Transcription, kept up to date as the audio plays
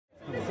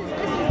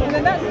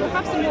that's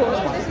Hafs and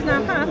Warsh, but this is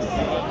now Hafs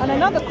and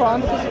another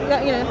Quran because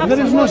Hafs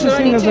there is no such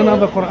thing as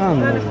another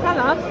Quran. And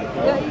Khalaf,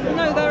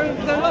 no,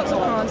 there are lots of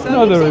Qurans. So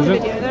no, there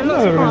isn't. There are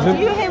lots of Qurans. Were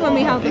you here when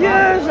we held it?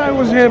 Yes, I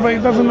was here, but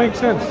it doesn't make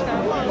sense.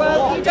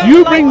 Well,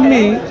 you bring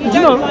me. You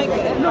don't like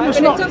it. No, it's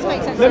not. It does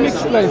make sense. Let me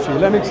explain to you.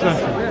 Let me just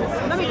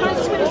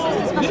finish this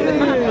discussion with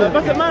Muhammad?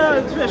 But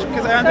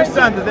because I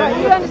understand that.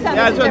 You understand?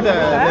 Yeah,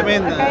 the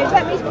main. Okay,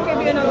 let me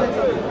give you another.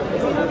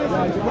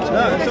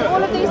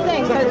 All of these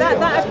things, so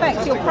that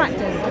affects your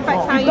practice.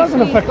 Affects how it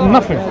doesn't affect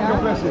nothing.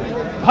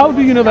 How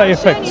do you know that it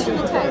affects?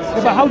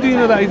 Yeah, but how do you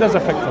know that it does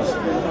affect us?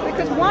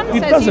 Because one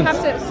says you have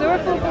to, Surah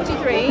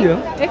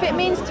 443, if it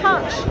means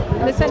touch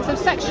in the sense of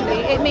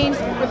sexually, it means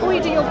before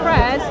you do your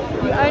prayers,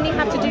 you only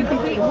have to do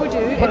complete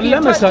wudu. But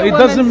lamasa, it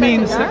doesn't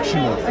mean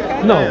sexually.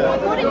 Okay. No.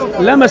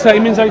 Lamasa,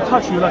 it means I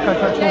touch you like I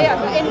touch you. Yeah,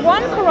 but in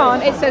one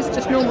Quran, it says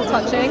just normal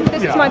touching.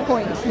 This is my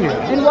point.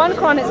 Yeah. In one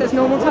Quran, it says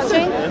normal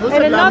touching.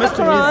 In another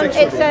Quran,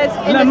 it says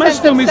in the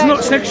sense of is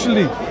not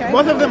sexually. Okay.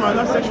 Both of them are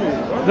not sexually.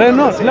 They're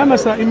not.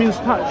 Lamasa, it means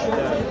touch.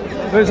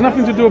 There's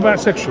nothing to do about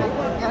sexual.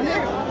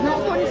 Not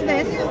according to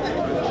this.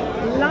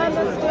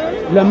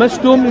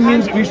 Lamastum, it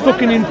means he's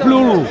talking in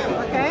plural.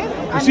 Okay.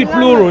 You see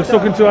plural, it's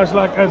talking to us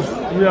like as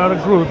we are a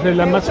group.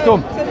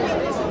 Lamastum. So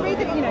this is read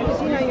it,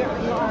 because you're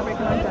Arabic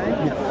and I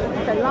don't.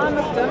 Yeah. Okay,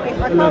 lamastum.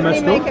 I can't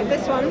really make it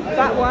this one,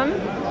 that one.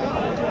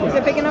 Is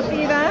it big enough for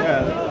you there?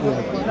 Yeah.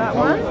 That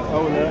one.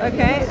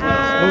 Okay,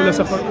 and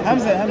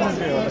Hamza let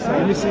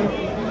me see.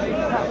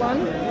 That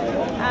one.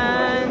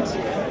 And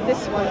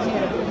this one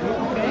here.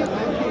 Okay.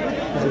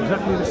 It's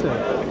exactly the same.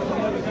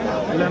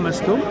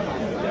 Lamastum.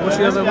 What's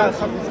the other one?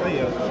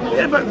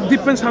 Yeah, but it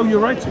depends how you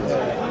write it.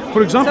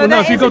 For example,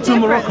 now if you go to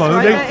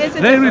Morocco,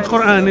 they read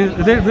Quran.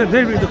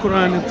 They read the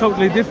Quran in a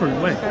totally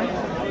different way,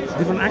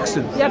 different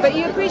accent. Yeah, but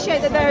you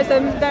appreciate that there is a.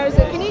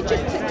 Can you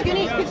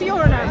because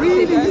you're an Arab.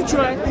 Really, you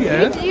try.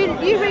 Yeah.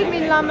 You read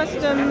me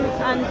lamastum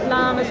and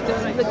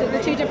lamastum, the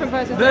two different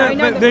persons.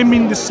 They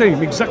mean the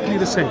same, exactly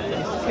the same.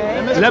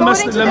 Okay.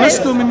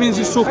 Lamastum means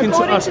he's talking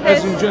to us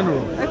as in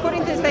general.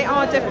 According to this, they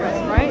are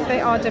different, right?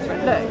 They are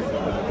different. Look.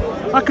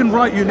 I can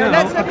write you now.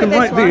 I can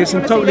write this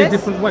in a totally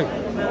different way.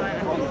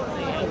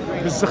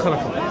 Okay, so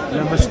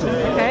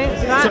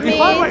that means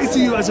if I write it to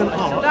you as an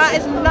art, that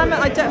is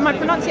my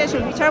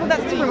pronunciation would be terrible.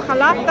 That's from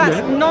khalaf.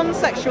 That's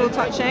non-sexual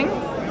touching.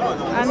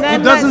 And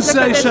then it doesn't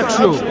say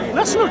sexual.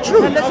 That's not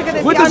true.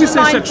 What does it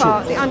say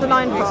sexual? The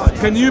underlined part.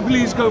 Can you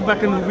please go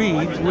back and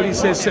read when it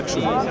says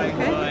sexual?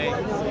 Okay.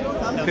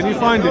 Can you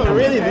find it?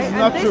 Really, this is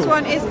not this true.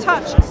 one is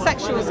touch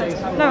sexual.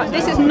 No,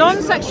 this is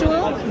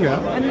non-sexual. Yeah.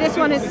 And this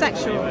one is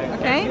sexual.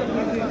 Okay.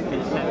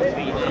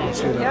 Can't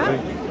see that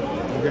thing.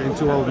 I'm getting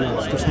too old now.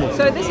 It's too small.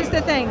 So this is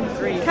the thing.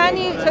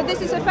 So this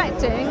is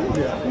affecting.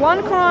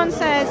 One Quran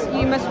says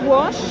you must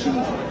wash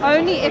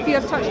only if you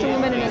have touched a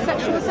woman in a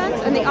sexual sense,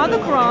 and the other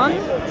Quran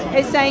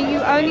is saying you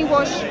only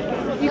wash.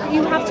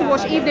 You have to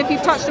wash even if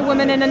you've touched a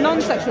woman in a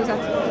non-sexual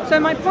sense. So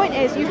my point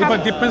is, you have.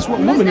 But it depends what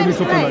woman you're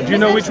talking about. Do you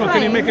know which one?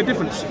 Can you make a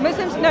difference?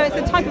 Muslims, no, it's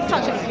the type of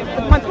touching.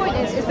 But my point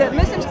is that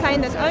Muslims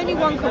claim there's only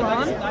one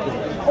Quran.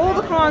 All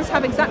the Qurans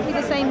have exactly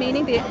the same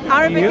meaning. The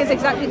Arabic is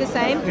exactly the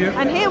same.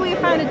 And here we have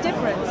found a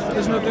difference,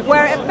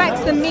 where it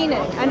affects the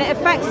meaning and it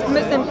affects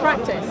Muslim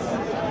practice.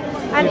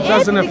 And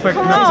if the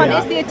Quran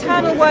is the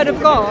eternal word of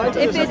God,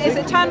 if it is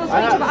eternal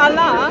speech of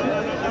Allah,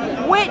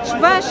 which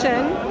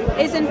version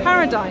is in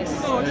paradise?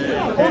 Or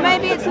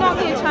maybe it's not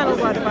the eternal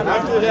word of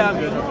Allah.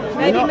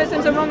 Maybe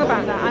Muslims are wrong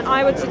about that, and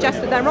I would suggest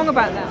that they're wrong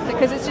about that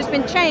because it's just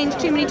been changed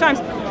too many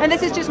times. And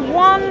this is just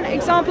one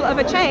example of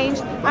a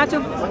change out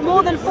of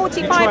more than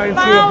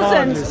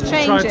 45,000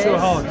 changes.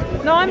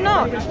 No, I'm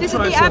not. This is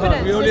the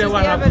evidence. We only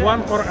have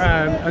one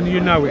Quran, and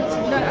you know it.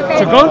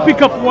 So go and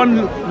pick up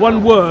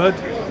one word.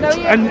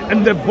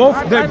 And they're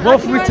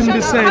both written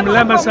the same.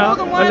 Lamasa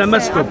and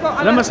lamastum.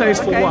 Lamasa is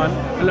for one,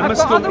 and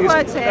lamastum is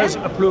as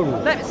a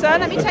plural. Sir,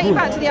 let me take you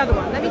back to the other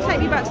one. Let me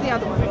take you back to the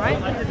other one, right?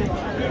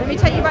 Let me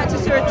take you back to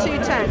Surah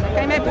 210.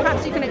 Okay, maybe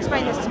perhaps you can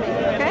explain this to me.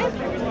 Okay.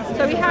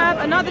 So we have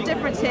another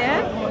difference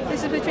here.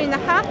 This is between the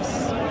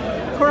Hafs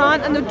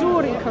Quran and the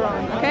Duri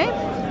Quran. Okay,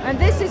 and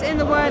this is in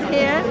the word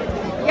here,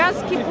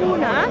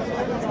 yazkibuna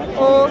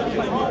or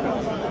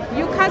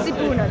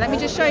Yukazibuna. Let me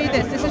just show you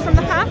this. This is from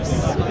the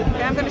Hafs.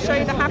 Okay, I'm going to show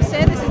you the Hafs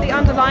here. This is the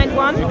underlined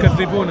one.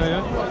 Yukazibuna,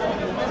 yeah?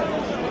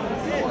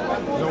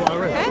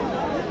 Okay?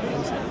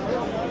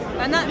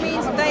 And that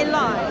means they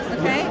lie,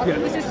 okay? Yeah.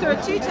 This is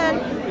Surah 210.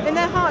 In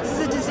their hearts is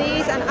a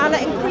disease, and Allah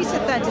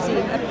increaseth their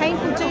disease. A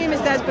painful doom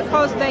is theirs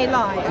because they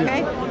lie,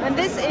 okay? And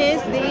this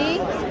is the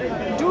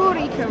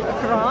Duri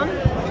Quran.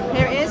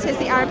 Here it is. Here's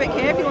the Arabic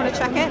here if you want to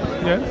check it.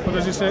 Yeah, what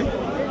does it say?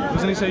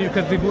 Doesn't it say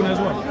Yukazibuna as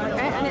well?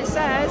 Okay, and it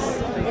says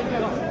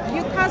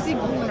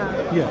Yukazibuna.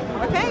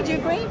 Yeah. Okay, do you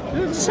agree?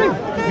 Yeah, it's the same.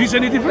 Okay. Is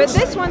any difference?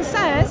 But this one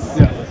says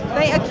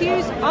they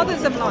accuse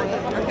others of lying.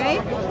 Okay,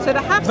 so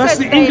the Hafs That's says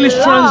the English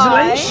lie.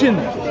 translation.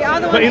 The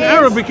other But one in is,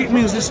 Arabic it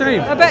means the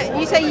same. But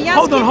you say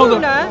Hold on.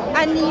 yaskibuna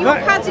and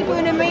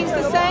yukadzibuna means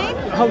the same.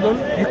 Hold on.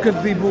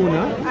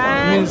 Yukadzibuna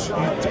means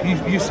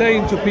you're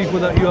saying to people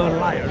that you are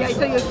liars. Yeah,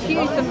 so you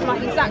accuse them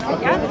like exactly,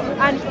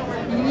 yeah. And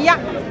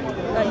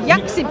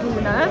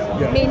yaksibuna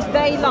means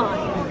they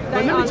lie. They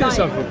let me are tell you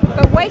lying. something.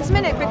 But wait a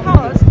minute,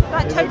 because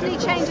that totally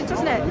changes,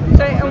 doesn't it?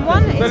 So in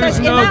one it There says is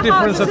in no their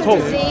difference hearts at is a all.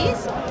 disease,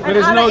 There and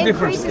is no Allah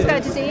difference. increases their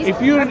disease.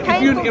 If you're in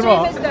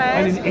Iraq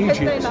and in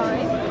Egypt,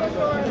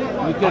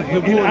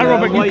 in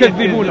Arabic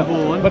yukadzibuna,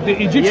 but the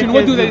Egyptian,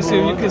 what do they say?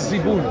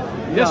 Yukadzibuna.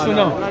 Yes or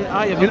no?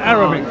 In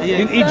Arabic,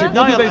 in Egypt,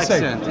 what do they say?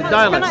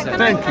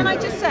 Can I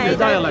just say,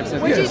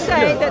 would you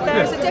say that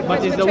there is a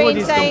difference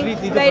between saying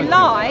they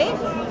lie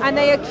and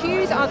they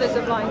accuse others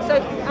of lying? So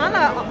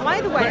Allah,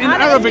 either way, But in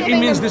Arabic it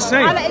means the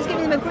same. Allah is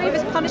giving them a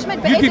grievous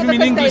punishment, but You is give it me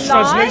an because English they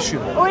lie, translation.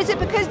 or is it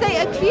because they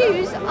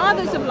accuse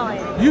others of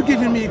lying? You're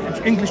giving me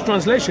English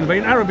translation, but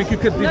in Arabic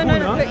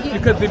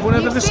yukadzibuna,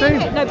 they're the same.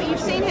 No, but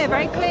you've seen here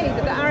very clearly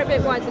that the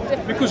Arabic words are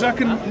different. Because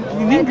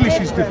in English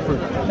is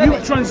different. You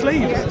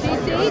translate it. Do you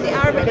see the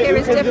Arabic here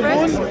is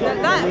different?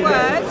 That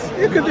word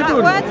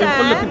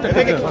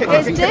there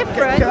is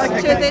different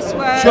to this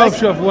word.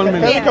 Shove, 1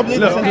 minute.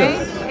 Okay?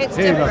 It's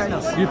different.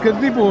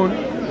 Yukadzibun,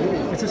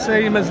 it's the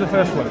same as the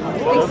first one.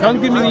 Don't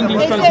give me an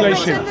English Is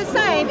translation. it written the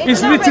same?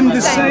 It's not written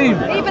the same.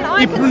 Even I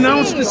It can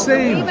pronounced see, the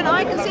same. Even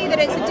I can see that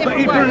it's a different But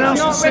it word.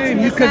 pronounced the It's not same.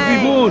 written the same.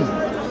 Yukadzibun.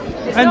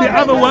 It's And not the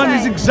other written one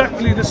is same.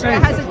 exactly the It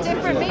same. has a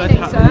different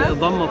meaning, sir.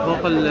 ضم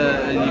فوق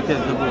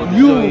يكذبون.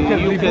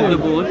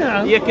 يكذبون.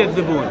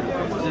 يكذبون.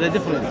 The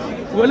difference.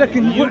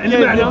 ولكن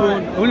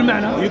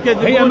والمعنى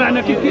هي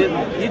معنى كيف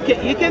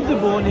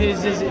يكذبون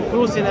is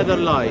producing other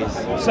lies.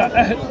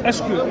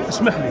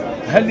 اسمح لي،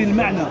 هل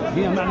المعنى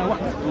هي معنى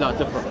واحد؟ لا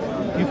تفرق.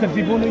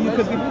 يكذبون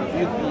ويكذبون.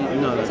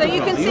 So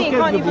you can see,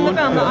 can't you, from the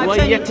film that I've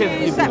shown you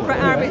two separate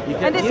Arabic,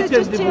 and this is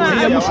just 2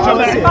 هي hours,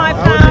 مجتمع.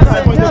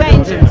 45,000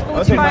 changes,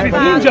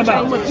 45,000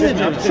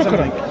 changes.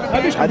 شكرا.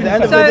 At the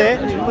end of the day,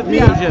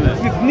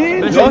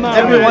 not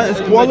everyone is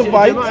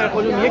qualified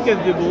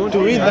to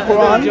read the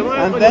Quran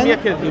and then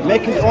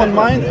make his own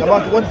mind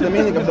about what's the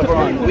meaning of the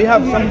Quran. We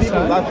have some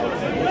people that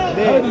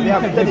they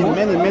have studied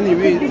many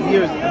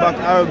years about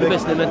Arabic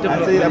and studied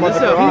about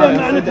the Quran and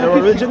studied their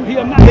religion.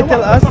 They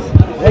tell us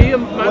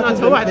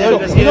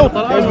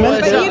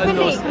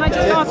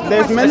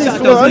there's many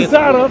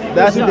surahs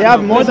that they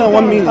have more than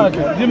one meaning.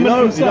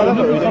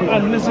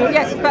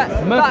 Yes, but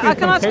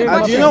can I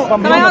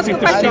ask a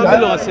question? Can I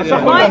ask a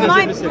question?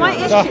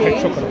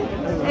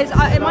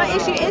 My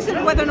issue isn't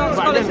whether or not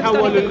scholars have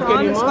studied the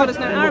Quran and scholars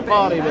know Arabic.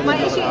 My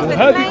issue is the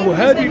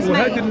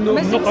claim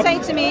Muslims say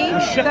to me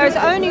there's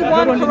only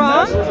one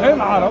Quran.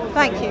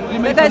 Thank you.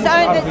 There's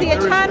the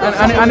eternal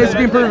and it's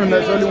been proven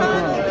there's only one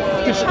Quran.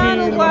 The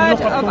eternal word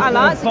of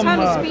Allah, it's the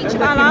eternal speech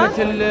of Allah,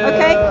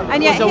 okay? And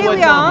yet here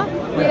we are,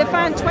 we have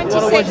found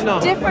 26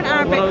 different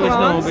Arabic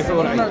Qurans.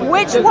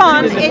 Which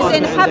one is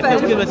in heaven?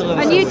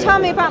 And you tell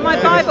me about my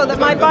Bible, that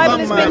my Bible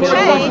has been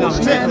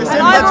changed.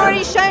 And I've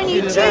already shown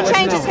you 2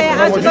 changes here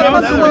out of the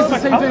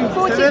possible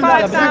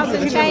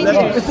 45,000 changes.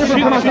 It's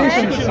different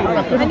pronunciation.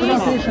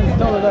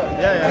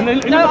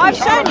 No, I've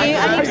shown you,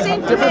 and you've seen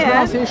from here,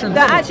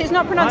 that actually it's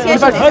not pronunciation,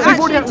 it's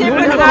actually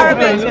different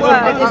Arabic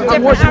words. It's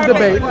different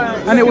Arabic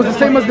words. And it was the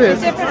same as this.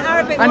 Different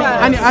Arabic And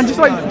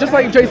words. just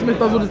like Jay Smith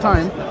does all the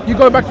time, you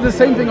go back to the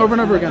same thing over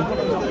and over again.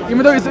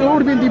 Even though it's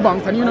already been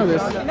debunked, and you know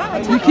this.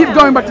 You keep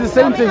going back to the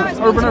same thing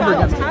over and over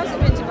again. How's it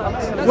been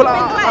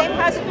debunked?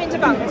 Has it been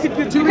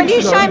debunked? Can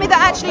you show me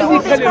that actually all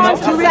these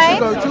Qurans are the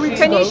same?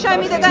 Can you show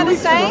me that they're the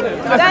same?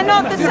 They're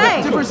not the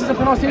same. Difference is in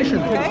pronunciation.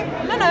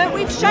 No,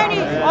 we've shown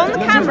you on the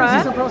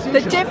camera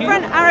the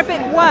different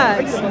Arabic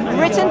words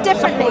written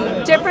differently,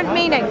 different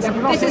meanings.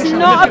 This is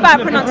not about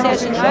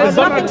pronunciation. No, it's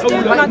nothing to do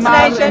with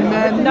pronunciation.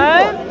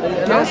 No,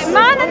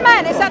 man and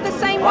man, is that the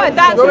same word?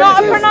 That's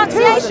not a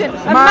pronunciation.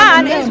 A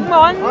man is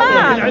one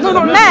man.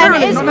 Man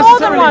is more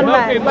than one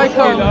man. Like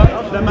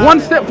one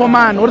step for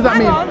man. What does that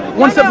mean?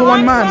 One step for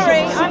one man.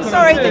 I'm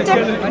sorry.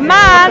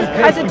 Man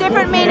has a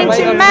different meaning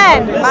to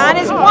men. Man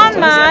is one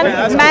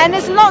man. Man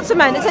is lots of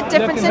men. It's a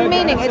difference in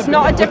meaning. It's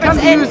not a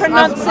difference in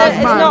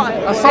pronunciation. It's not.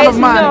 A son of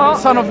man.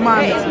 Son of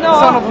man. It is not.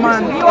 Son of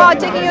man. You are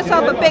digging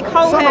yourself a big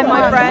hole here,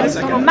 my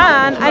friend.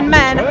 Man and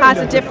men has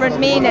a different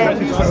meaning.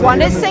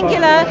 One is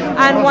singular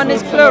and one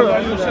is plural.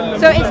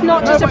 So it's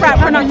not just about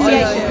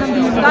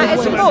pronunciation. That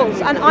is false.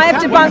 And I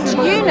have debunked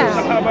you now.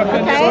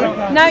 Okay?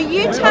 Now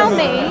you tell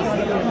me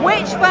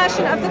which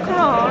version of the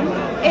Quran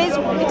is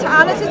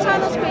Allah's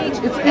eternal speech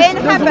in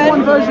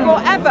heaven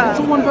forever. It's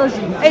all one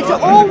version. It's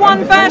all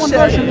one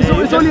version.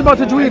 It's only about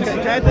Tajweed.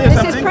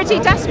 This is pretty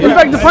desperate. In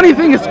fact, the funny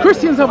thing is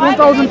Christians have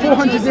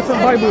 1,400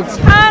 different Bibles.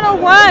 Eternal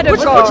word of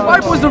God. Which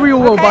Bible is the real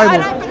world I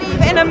Bible? don't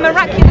believe in a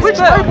miraculous Which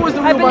book. Bible is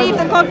the real I believe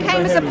Bible? that God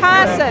came as a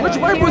person. Which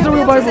Bible is the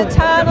real He reveals Bible? his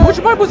eternal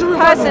Which Bible is the real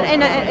person Bible?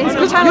 in his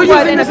Because eternal you're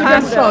word using in a this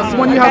against person. us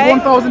when you have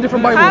 1,000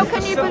 different Bibles. How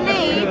can you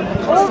believe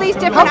all these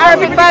different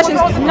Arabic versions,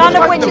 none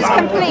of which is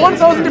complete.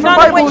 1,000 different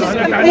Bibles,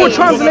 all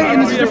translated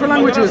into different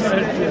languages.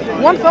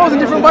 1,000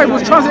 different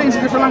Bibles translated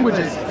into different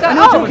languages. So, and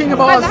you're talking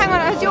about hang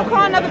on, has your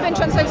Quran never been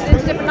translated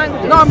into different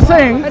languages? No, I'm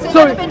saying,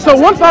 so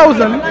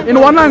 1,000 in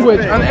one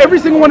language, and every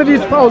single one of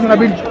these 1,000 have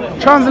been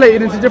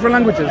translated into different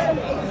languages.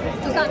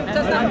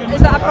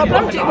 Is that a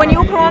problem? When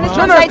your Quran is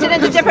translated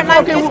into different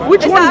languages, okay,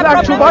 which one is the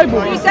actual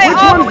Bible? You say,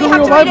 we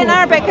have to read in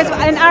Arabic because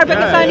in Arabic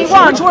it's only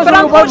one. But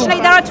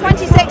unfortunately, there are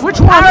 26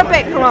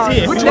 Arabic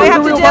Qurans. They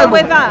have to deal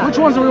with that. Which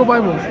one's the real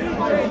Bible?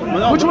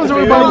 Which one's the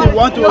real Bible?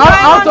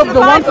 Out of the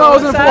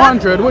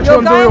 1,400, which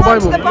one's the real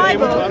Bible?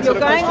 You're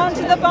going on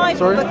to the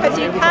Bible because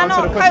you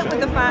cannot cope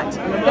with the fact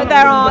that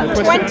there are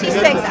 26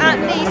 at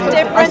least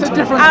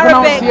different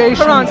Arabic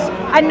Qurans.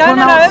 And no,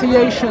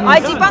 I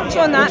debunked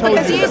you on that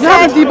because you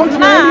said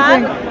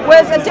man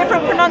was a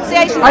different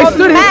pronunciation I of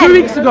stood here 2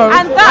 weeks ago,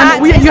 and that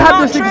you had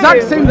not this true.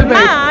 exact same debate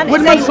Man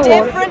with is Mansour, a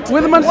different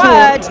with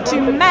word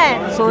to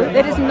men. Sorry?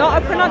 It is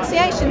not a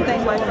pronunciation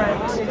thing, my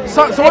friend.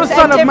 So what does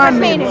son of man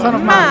mean? Son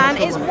of man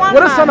is one.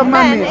 What does son of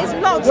man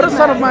mean? What does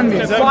son of man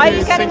mean? Why are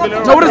you getting on the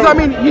No, what does that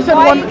mean? You said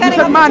one. You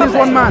said man is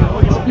one man.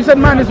 You said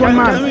man is one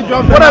man.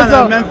 What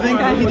does man think?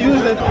 He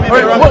used it.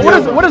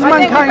 What does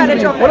mankind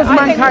mean? What does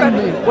mankind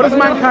mean? What does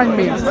mankind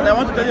mean? But I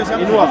want to tell you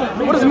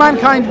something. What does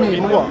mankind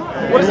mean? What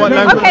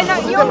language? Okay, no,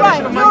 you're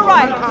right.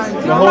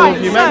 The whole of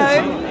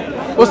humanity.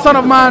 Or son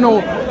of man,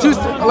 or two,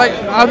 like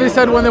how they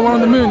said when they were on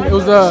the moon, it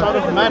was son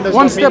of man does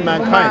one not step mean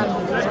mankind.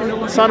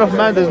 Son of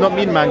man does not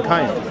mean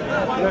mankind.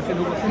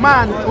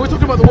 Man, we're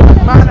talking about the word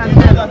man and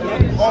men.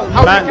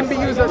 How they can be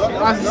used as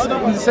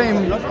in the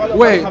same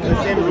way.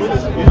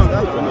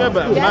 Yeah,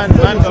 but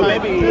mankind.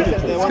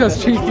 It's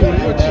because cheeky.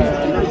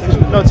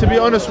 No, to be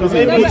honest with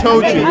you, who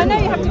told you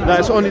that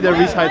it's only the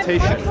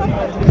recitation?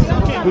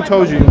 Who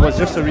told you it was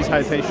just a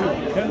recitation?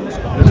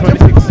 The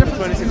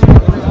 26.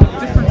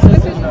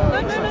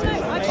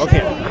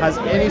 Okay, has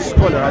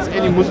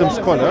any Muslim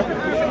scholar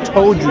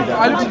told you that?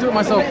 I looked into it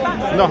myself.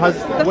 No,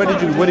 where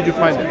did you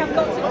find it?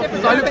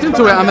 So I looked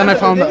into it and then I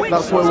found that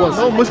that's what it was.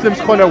 No Muslim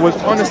scholar was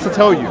honest to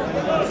tell you.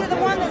 Is it the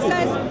one that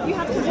says you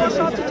have to wash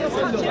after just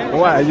touching?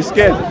 Why? Are you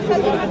scared? You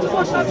have to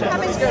wash after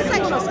having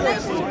sexual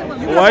relations?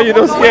 Why are you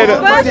not scared?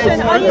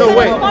 No,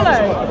 wait.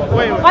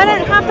 I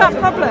don't have that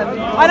problem.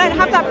 I don't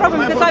have that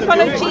problem because I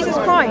follow Jesus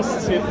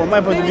Christ. From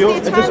my point of view,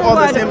 it is all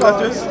the same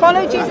letters.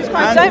 Follow Jesus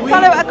Christ. Don't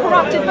follow a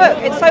corrupted book.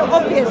 It's so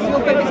obvious your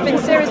book has been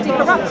seriously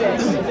corrupted.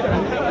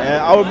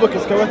 Our book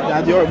is corrupted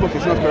and your book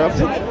is not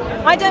corrupted.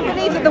 I don't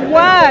believe that the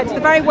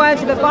very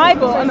words of the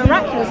Bible are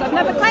miraculous. I've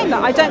never claimed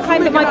that. I don't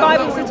claim that my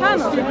Bible is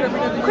eternal.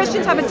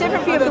 Christians have a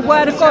different view of the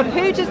Word of God.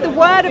 Who does the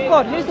Word of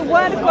God? Who's the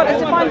Word of God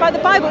as defined by the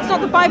Bible? It's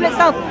not the Bible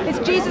itself. It's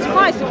Jesus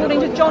Christ, according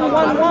to John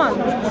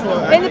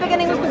 1:1. In the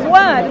beginning was the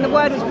Word, and the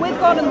Word was with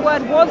God, and the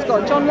Word was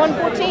God. John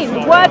 1:14.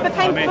 The Word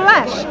became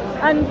flesh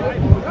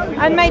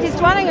and made His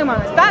dwelling among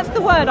us. That's the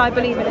Word I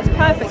believe in. It's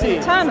perfect and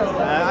eternal.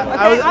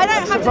 Okay? I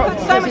don't have to put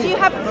so much. You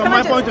have. From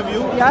my point of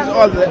view, it's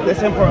all the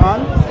same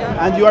Quran.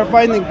 And you are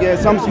finding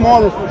some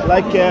small,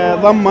 like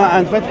dhamma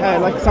and fatha,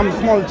 like some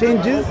small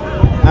changes,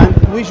 and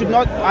we should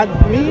not, and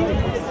me,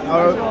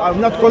 I'm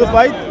not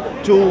qualified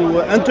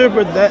to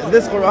interpret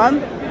this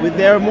Quran with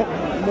their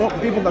more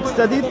people that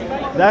studied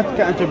that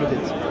can interpret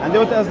it, and they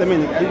will tell us the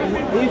meaning. And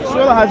each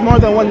surah has more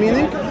than one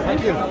meaning.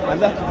 Thank you. And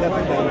that's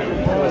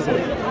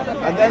it.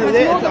 At the end of the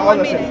day, it's all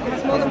the same.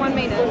 It's more than one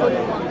meaning.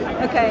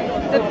 Okay.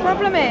 The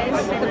problem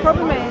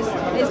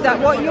is that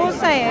what you're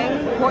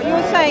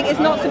saying is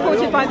not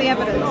supported by the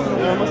evidence.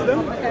 You're a Muslim?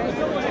 Okay.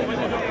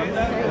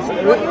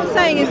 What you're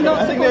saying is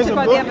not supported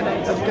by the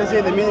evidence. As you can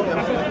say the meaning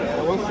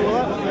of one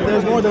surah,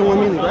 there's more than one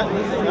meaning, right?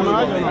 Am I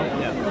right or not?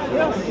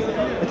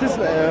 Yeah. It is,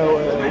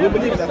 we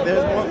believe that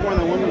there's more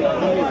than one meaning.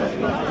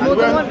 More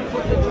than one.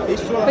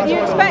 But you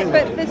expect,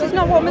 but this is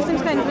not what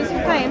Muslims claim.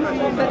 Muslims claim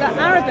that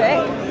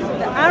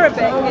the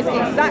Arabic is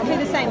exactly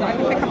the same. I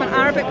can pick up an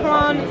Arabic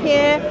Quran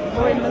here,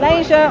 or in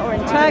Malaysia, or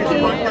in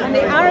Turkey, and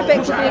the Arabic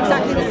will be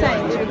exactly the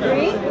same. Do you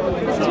agree?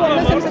 This is what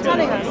Muslims are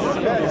telling us.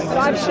 But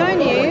I've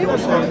shown you,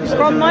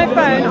 from my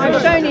phone,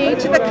 I've shown you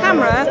to the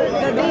camera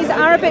that these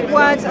Arabic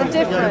words are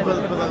different.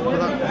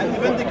 And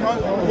depending on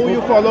who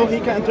you follow, he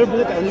can interpret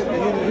it, and you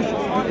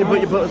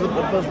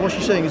but what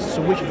she's saying is,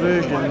 so which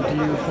version do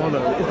you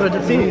follow? If there are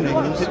different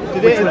meanings,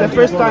 today is the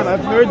first time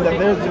I've heard that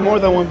there's more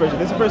than one version.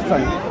 This is the first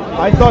time.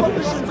 I thought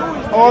it's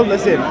all the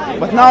same,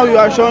 but now you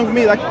are showing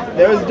me like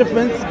there is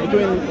difference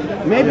between.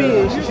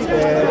 Maybe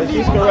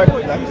she's correct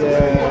that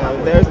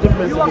there is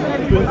difference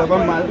between the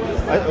dhamma,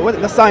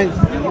 the signs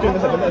between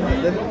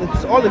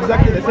it's all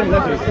exactly the same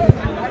letters.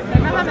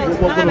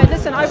 Mohammed,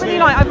 listen, I've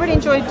really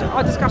enjoyed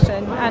our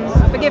discussion, and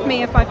forgive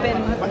me if I've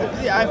been.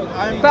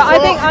 But I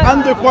think I'm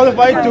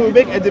underqualified to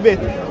make a debate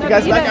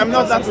because I'm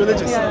not that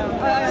religious.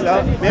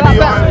 So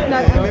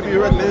maybe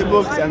you read many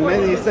books and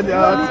many studied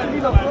art.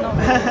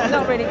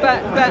 Not really,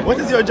 but what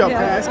is your job?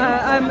 Can I ask?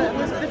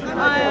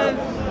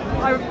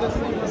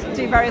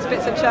 do various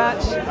bits of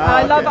church.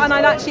 I love, and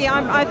I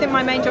think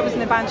my main job is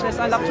an evangelist.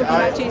 I love talking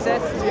about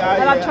Jesus.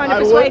 I love trying to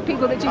persuade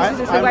people that Jesus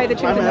is the way, the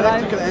truth, and the life.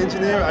 I'm an electrical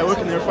engineer. I work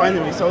in the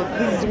refinery, so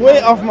this is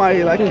way off my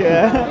you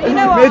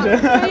know what?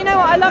 You know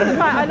what? I love the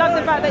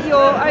fact that you're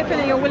open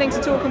and you're willing to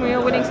talk and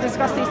you're willing to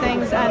discuss these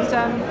things. And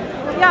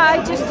yeah,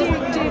 I just do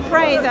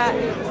pray that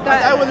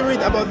I will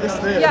read about this,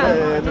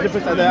 the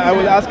difference, and I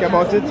will ask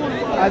about it,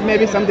 and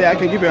maybe someday I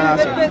can give you an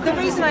answer. But the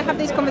reason I have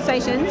these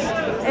conversations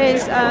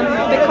is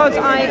because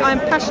I'm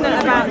passionate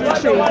about the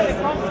truth.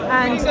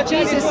 And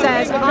Jesus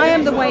says, I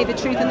am the way, the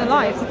truth, and the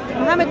life.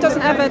 Muhammad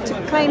doesn't ever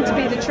claim to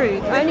be the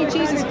truth. Only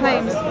Jesus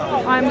claims,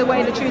 I am the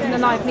way, the truth, and the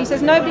life. And he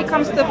says, nobody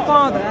comes to the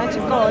Father, to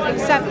God,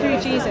 except through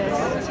Jesus.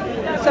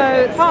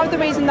 So part of the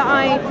reason that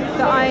I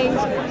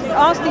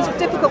ask these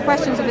difficult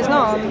questions of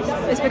Islam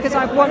is because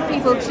I want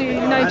people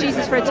to know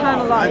Jesus for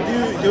eternal life.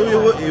 And do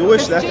you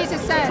wish that?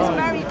 Jesus says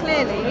very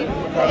clearly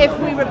that if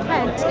we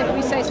repent, if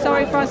we say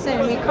sorry for our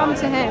sin, we come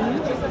to him,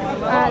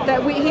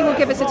 that he will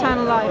give us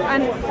eternal life.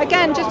 And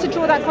again, just to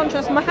draw that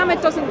contrast,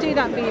 Muhammad doesn't do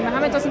that for you.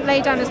 Muhammad doesn't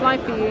lay down his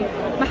life for you.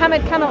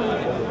 Muhammad cannot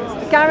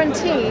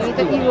guarantee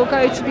that you will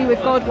go to be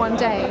with God one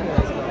day.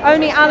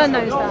 Only Allah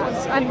knows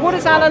that. And what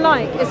is Allah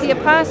like? Is he a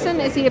person?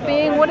 Is he a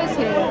being? What is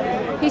he?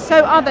 He's so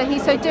other,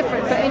 he's so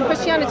different. But in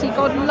Christianity,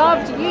 God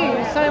loved you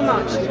so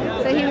much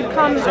that he would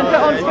come and put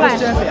on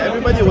flesh.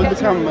 Everybody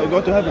will go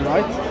to heaven,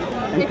 right?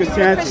 In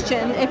Christianity.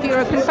 If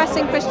you're a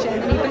confessing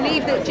Christian and you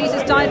believe that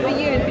Jesus died for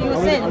you and for your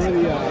sins,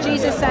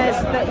 Jesus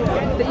says that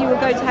you will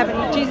go to heaven.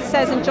 Jesus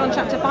says in John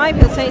chapter 5,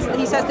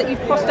 he says that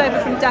you've crossed over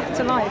from death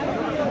to life.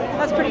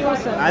 That's pretty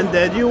awesome. And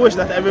do you wish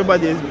that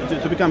everybody is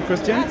to become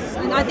Christian? Yes,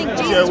 and I think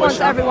Jesus wants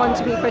everyone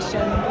to be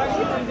Christian.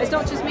 It's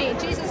not just me.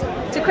 Jesus,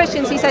 to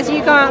Christians, he says,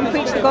 you go out and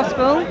preach the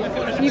gospel,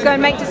 you go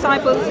and make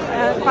disciples,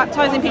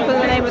 baptizing people in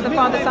the name of the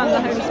Father, Son, and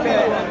the Holy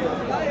Spirit.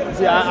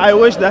 See, I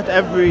wish that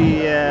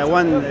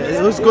everyone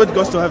who's good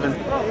goes to heaven.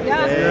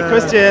 Yeah.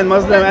 Christian,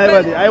 Muslim,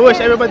 everybody. I wish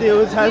everybody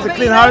who has a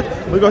clean heart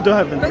will go to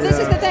heaven. But this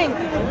is the thing.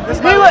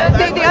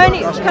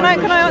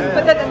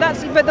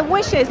 But the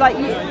wish is like,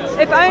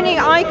 if only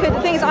I could.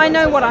 The thing is, I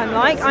know what I'm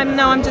like.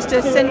 I'm just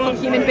a sinful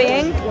human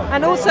being,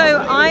 and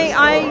also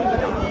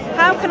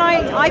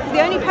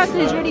the only person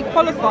who's really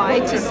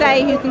qualified to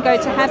say who can go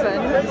to heaven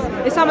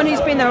is someone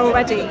who's been there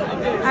already.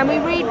 And we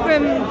read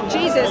from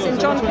Jesus in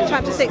John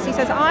chapter 6, he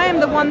says, I am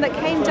the one that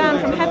came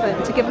down from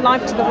heaven to give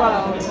life to the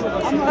world.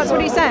 That's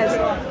what he says.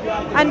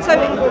 And so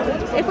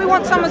if we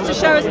want someone to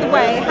show us the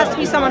way, it has to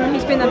be someone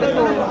who's been there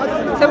before.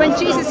 So when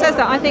Jesus says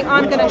that, I think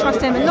I'm going to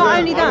trust him. And not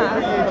only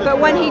that, but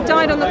when he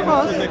died on the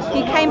cross,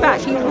 he came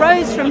back. He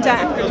rose from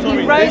death.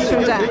 He rose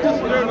from death.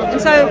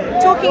 And so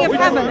talking of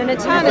heaven and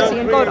eternity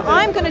and God,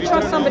 I'm going to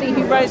trust somebody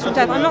who rose from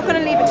death. I'm not going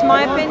to leave it to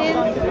my opinion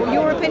or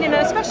your opinion,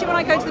 and especially when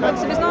I go to the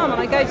books of Islam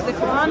and I go to the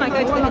Quran, I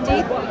go to the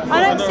Hadith,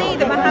 I don't see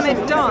that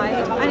Muhammad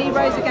died and he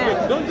rose again.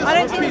 I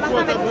don't see that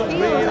Muhammad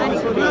healed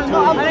anybody. I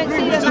don't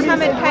see that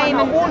Muhammad came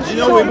and... You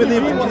know we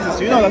believe in Jesus.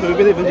 You know that we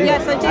believe in Jesus.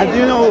 Yes, I do. And do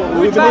you know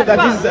we believe that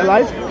Jesus is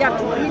alive?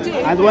 Yeah, we do.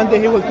 And one day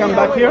he will come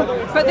back here?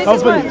 But this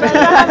is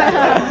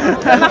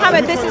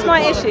Muhammad, this is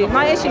my issue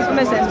for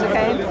Muslims,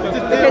 okay?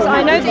 Because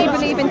I know that you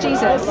believe in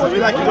Jesus.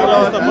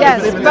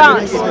 Yes,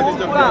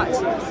 but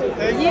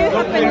you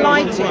have been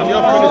lied to.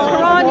 Your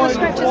Quran, your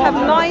scriptures have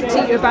lied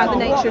to you about the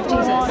nature of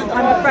Jesus.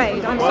 I'm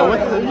afraid. I'm sorry.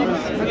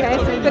 Okay?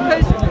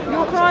 Because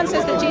your Quran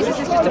says that Jesus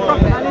is just a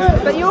prophet.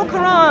 But your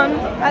Quran,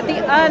 at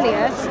the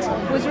earliest,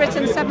 was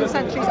written 7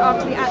 centuries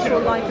after the actual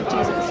life of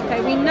Jesus.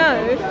 Okay? We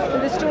know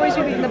that the stories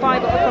we read in the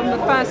Bible are from the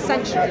 1st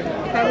century.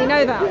 Okay? We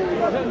know that.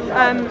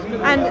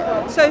 And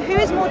so who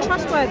is more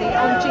trustworthy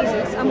on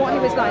Jesus and what he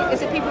was like?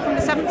 Is it people from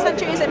the 7th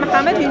century? Is it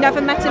Muhammad, who never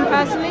met him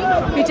personally,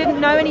 who didn't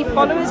know any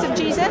followers of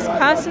Jesus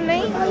personally,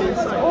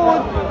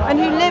 and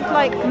who lived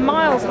like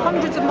miles,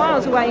 hundreds of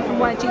miles away from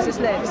where Jesus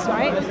lives,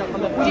 right?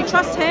 Would you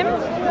trust him,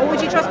 or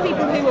would you trust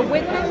people who were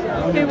with him,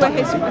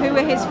 who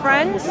were his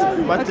friends?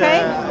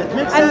 Okay,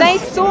 and they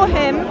saw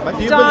him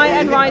die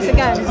and rise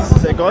again. Jesus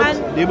is a God?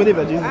 Do you believe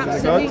that Jesus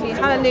is a God? Absolutely,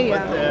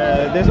 hallelujah.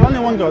 There's only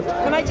one God.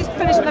 Can I just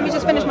finish? Let me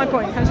just finish my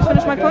point. Can I just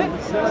finish my point?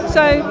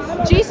 So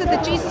the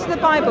Jesus of the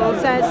Bible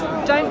says,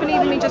 don't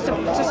believe in me just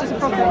as a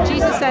prophet.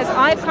 Jesus says,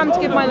 I've come to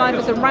give my life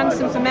as a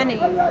ransom for many.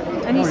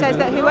 And he says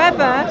that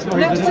whoever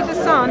looks to the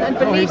Son and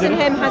believes in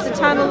him has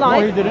eternal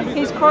life.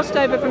 He's crossed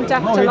over from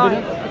death to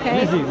life.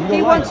 Okay?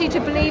 He wants you to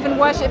believe and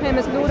worship him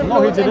as Lord of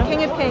Lords and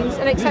King of Kings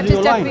and accept his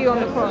death for you on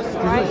the cross.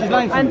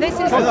 Right? And this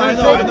is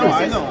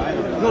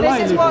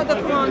what the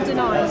Quran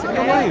denies.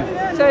 Okay?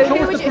 So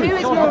who is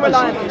more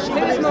reliable? Who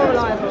is more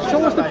reliable?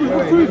 Show us the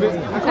proof. Prove it.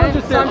 Okay.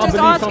 So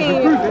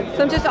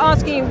I'm just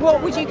asking you,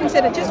 what would you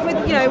consider, just with,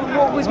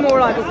 what was more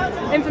reliable?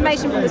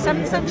 Information from the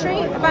 7th century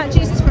about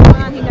Jesus from a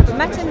man who never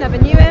met him, never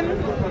knew him,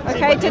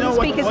 okay, didn't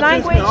speak his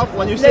language.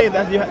 When you say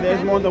that there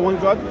is more than one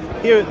God,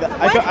 here,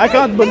 I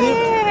can't believe...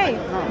 Hey.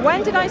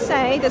 When did I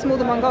say there's more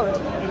than one God?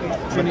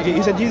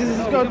 You said Jesus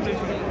is God?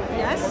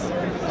 Yes.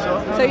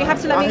 So you have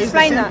to let me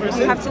explain that.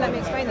 You have to let me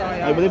explain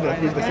that. I believe that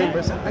he's the same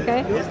person.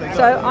 Okay.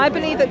 So I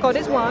believe that God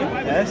is one.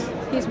 Yes.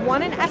 He's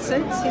one in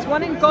essence. He's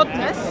one in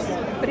godness.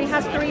 but he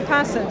has three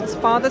persons: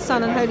 Father,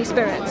 Son, and Holy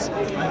Spirit.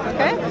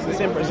 Okay? It's the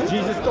same person.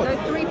 Jesus God. No,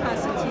 three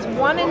persons. He's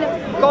one in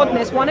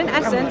godness, one in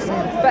essence,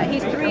 but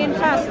he's three in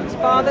persons: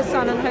 Father,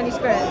 Son, and Holy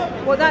Spirit.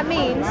 What that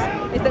means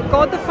is that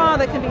God the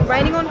Father can be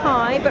reigning on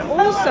high, but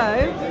also,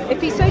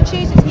 if he so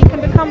chooses, he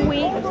can become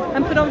weak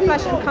and put on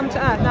flesh and come to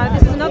earth. Now,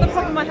 this is another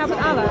problem I have with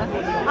Allah.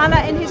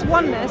 Allah, in his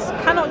oneness,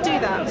 cannot do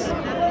that.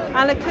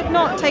 Allah could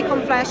not take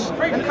on flesh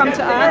and come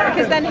to earth,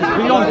 because then who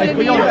would be ruling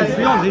the universe?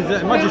 Beyond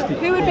his majesty.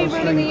 Who would be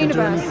ruling the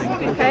universe?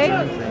 Okay?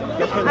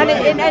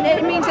 And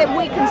it means it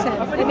weakens him.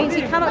 It means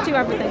he cannot do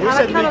everything.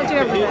 Allah cannot do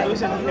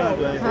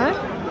everything.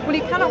 Huh? Well,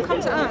 he cannot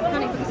come to earth,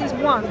 can he? Because he's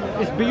one.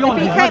 It's beyond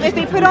his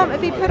majesty.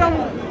 If he put on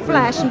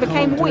flesh and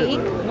became weak,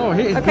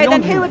 okay,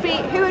 then who would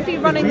be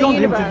running the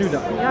universe? Him to do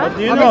that. Yeah?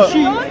 Do you know?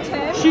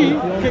 She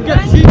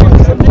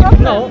can strip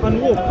naked now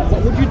and walk.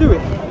 But would you do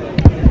it?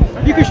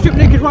 You can strip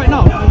naked right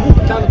now and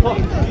walk down the path.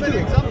 Would you do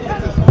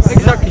it?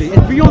 Exactly.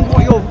 It's beyond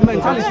what your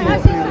mentality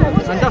is,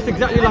 and that's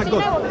exactly like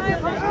God.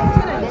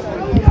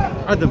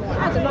 Adam.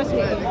 Adam, nice to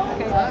meet you.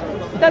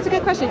 Okay. That's a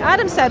good question.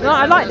 Adam said, and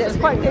I like this,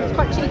 quite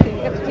cheeky.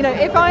 You know,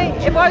 if I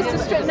was to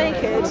strip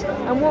naked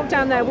and walk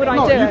down there, would I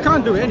do it? No, you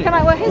can't do it. Can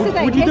I? Well, here's the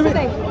thing. Here's the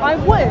thing. I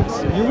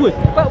would. You would.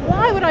 But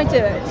why would I do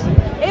it?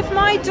 If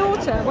my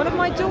daughter, one of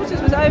my daughters,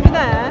 was over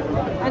there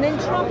and in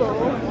trouble,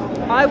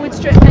 I would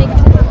strip naked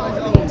to put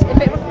my feet.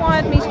 If it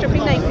required me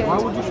stripping naked,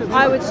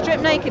 I would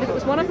strip naked if it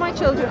was one of my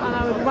children, and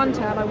I would run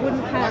to her and I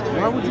wouldn't care.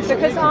 Why would you?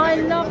 Because I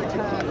loved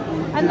her.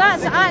 And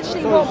that's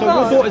actually what So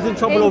God, your daughter's in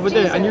trouble over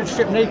Jesus, there, and you'd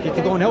strip naked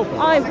to go and help her?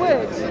 I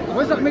would. Why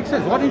does that make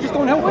sense? Why don't you just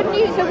go and help her? Wouldn't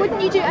you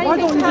do anything Why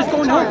don't you to just help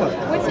go your and help child?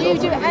 her? Wouldn't you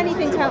do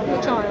anything to help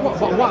your child?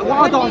 What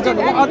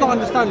I don't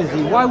understand,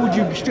 Lizzie, why would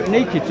you strip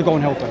naked to go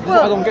and help her?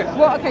 Well, I don't get.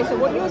 Well, okay, so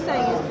what you're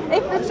saying is,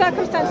 if the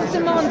circumstances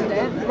demanded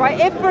it, right?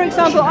 If, for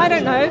example, I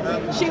don't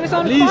know, she was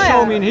on Please fire.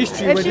 show me in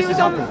history if where she this was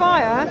has on happened.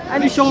 fire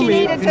and Please show she me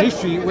needed in to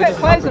history where put this has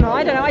clothes on happened. her,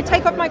 I don't know. I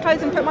take off my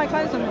clothes and put my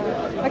clothes on her.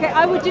 Okay,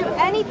 I would do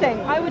anything.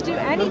 I would do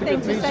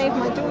anything to save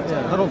my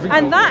daughter. I don't think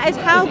And so. that is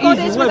how It's God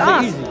easy. is with Words are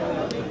us. easy.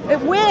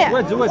 We're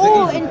Words are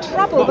all easy. in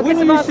trouble But because when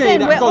of you our say sin.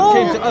 that We're God all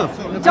came to earth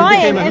and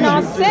dying became a in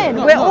our human. sin.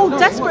 No, We're no, all no,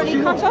 desperately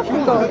no, cut off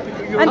from God. And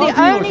How the do you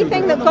know only she'll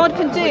thing do that that? God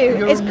can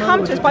do is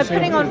come to us by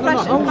putting on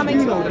flesh and coming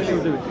to us.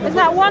 Isn't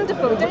that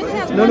wonderful? Don't you think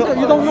that's wonderful?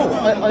 You don't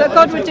know. That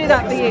God would do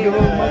that for you.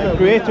 The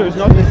creator is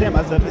not the same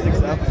as the physics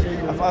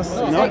of us,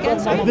 you know? again,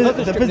 sorry?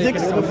 The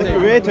physics of the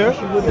creator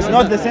is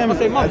not the same as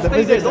the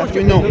physics that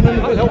we know.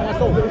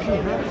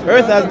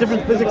 Earth has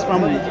different physics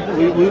from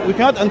we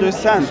cannot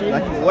understand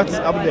like what's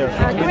up there.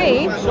 I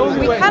agree.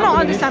 We cannot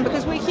understand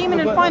because we're human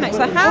and finite.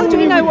 So how do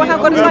we know how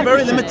God is We are like?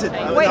 very limited.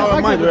 Wait,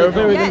 Our mind, we are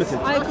very yes,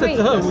 limited. I agree.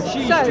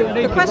 So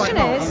the question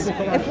is,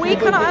 if we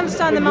cannot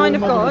understand the mind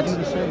of God,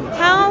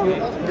 how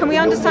can we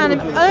understand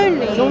Him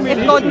only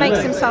if God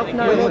makes Himself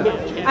known?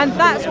 And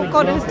that's what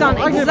God has done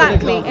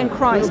exactly in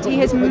Christ. He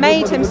has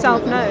made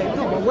Himself known.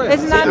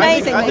 Isn't that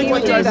amazing that He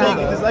would do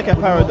that? It's like a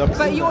paradox.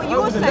 But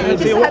you're saying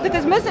this,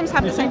 because Muslims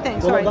have the same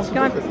thing. Sorry, can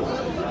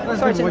I?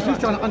 Sorry to She's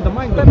trying to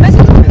undermine But them.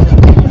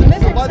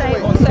 Muslims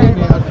say also,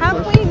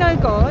 how can we know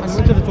God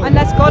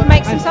unless God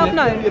makes Himself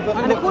known?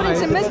 And according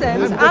to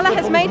Muslims, Allah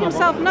has made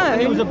Himself known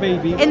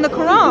in the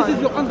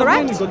Quran.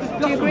 Correct?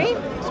 Do you agree?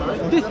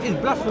 This is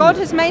blasphemy. God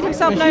has made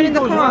Himself known in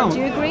the Quran. Do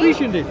you agree?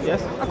 Preaching this.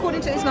 Yes.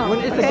 According to Islam. When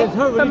it's Okay? against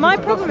her But religion my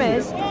to problem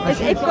blaspheme.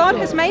 is if God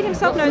has made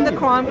Himself known in the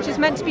Quran, which is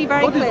meant to be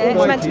very God is clear,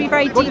 it's meant to be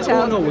very almighty, God is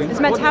detailed, all-knowing, it's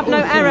meant to God have is no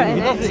all-seeing, error in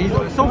He doesn't- he's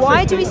it, so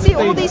why do we see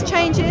all sustained. these He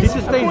changes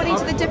sustains according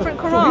to us. the different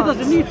So he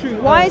doesn't need Qurans?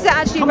 to, Why is it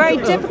actually come very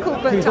to earth.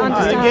 difficult but He's to on-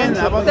 understand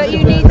Again, about that the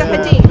you need the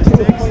different, Hadith?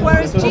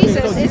 Whereas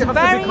Jesus is you have to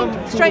very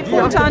become-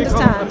 straightforward to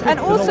understand. And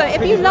also,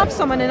 if you love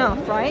someone enough,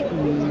 right?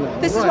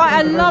 This is why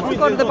I love the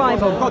God of the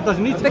Bible. God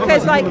doesn't need to Because, come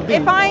as a like,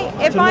 human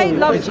if I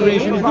loved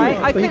you, right?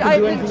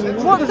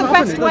 What's the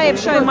best way of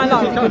showing my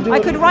love? I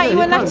could write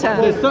you a letter.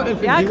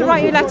 Yeah, I could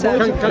write you a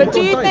letter. But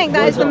do you think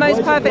that is the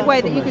most perfect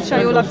way that you could show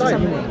your love to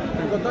somebody?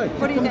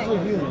 What do you think?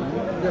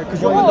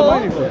 Because you're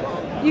undermining God.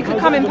 You could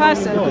come in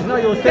person. Because now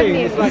you're saying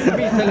it's like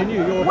me telling you.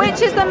 You're Which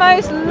is the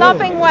most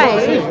loving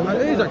way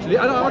It is actually.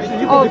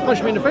 Actually, you probably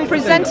punch me in the face.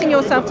 presenting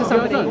yourself to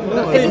somebody?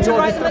 Is it to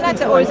write them a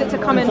letter or is it to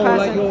come in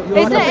person?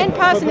 Isn't it in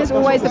person is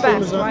always the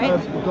best, right?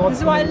 This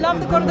is why I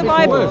love the God of the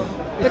Bible.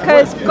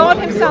 Because God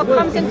Himself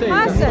comes in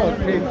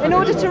person in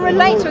order to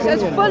relate to us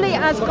as fully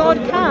as God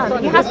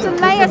can. He has to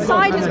lay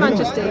aside His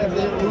majesty.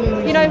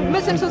 You know,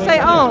 Muslims will say,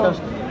 oh,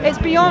 it's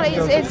beyond,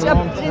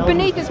 it's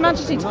beneath His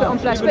majesty to put on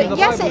flesh. But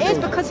yes, it is,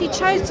 because He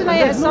chose to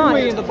lay it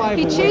aside.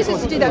 He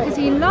chooses to do that because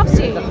He loves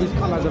you.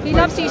 He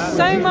loves you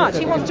so much.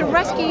 He wants to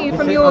rescue you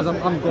from your...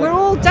 We're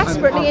all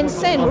desperately in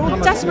sin. We're all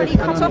desperately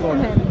cut off from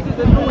Him.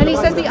 And He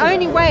says the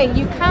only way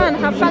you can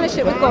have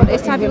fellowship with God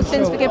is to have your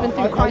sins forgiven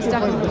through Christ's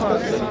death on the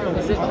cross.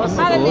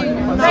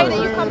 Hallelujah. Pray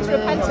that you come to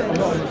repentance.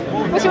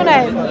 What's your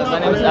name? My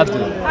name is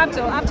Abdul.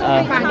 Abdul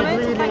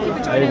Mohammed. Thank you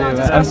for joining our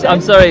discussion.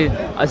 I'm sorry,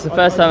 it's the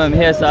first time I'm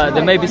here, so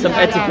there may be some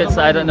etiquettes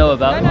I don't know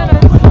about.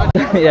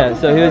 No. Yeah,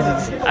 so he was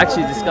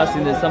actually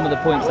discussing some of the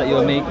points that you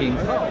were making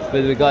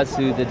with regards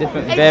to the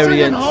different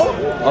variants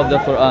of the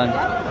Quran.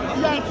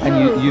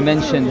 and you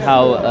mentioned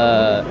how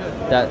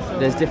that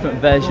there's different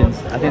versions.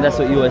 I think that's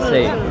what you were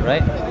saying,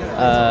 right?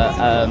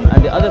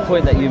 And the other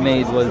point that you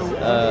made was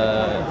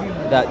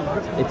that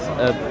it's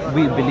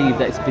we believe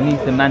that it's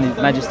beneath the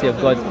majesty of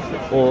God,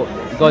 or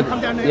God,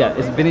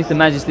 it's beneath the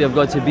majesty of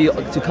God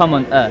to come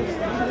on earth,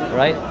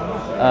 right?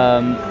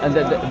 And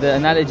the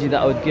analogy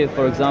that I would give,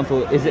 for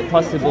example, is it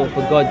possible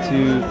for God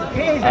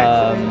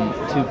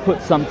to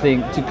put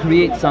something, to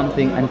create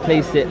something and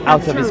place it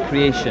out of His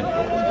creation?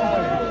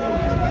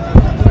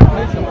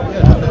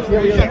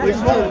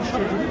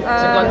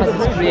 So God has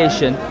His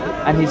creation,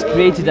 and He's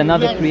created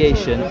another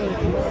creation.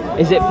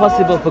 Is it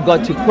possible for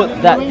God to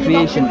put that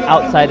creation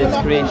outside its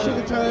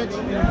creation?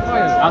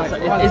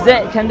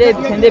 Can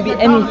there be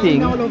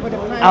anything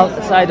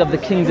outside of the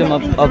kingdom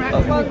of Well,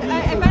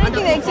 if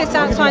anything that exists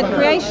outside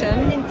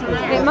creation,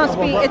 it must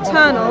be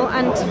eternal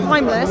and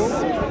timeless.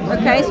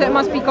 Okay, so it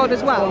must be God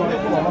as well.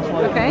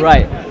 Okay.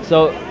 Right.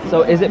 So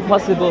is it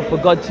possible for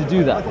God to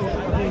do that?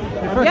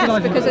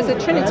 Yes, because as a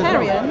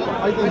Trinitarian,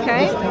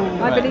 okay,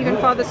 I believe in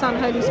Father, Son,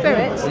 Holy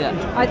Spirit. Yeah.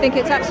 I think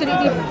it's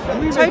absolutely,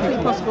 totally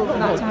possible for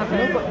that to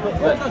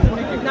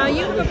happen. Now,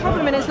 you have a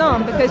problem in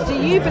Islam because do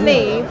you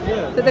believe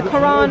that the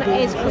Quran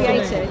is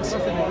created?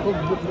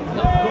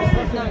 No.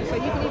 So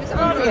you believe it's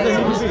uncreated?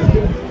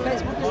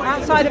 It's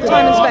outside of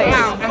time and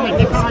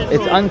space?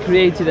 It's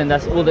uncreated, and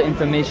that's all the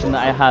information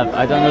that I have.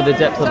 I don't know the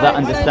depth of that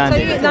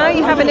understanding. So now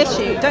you have an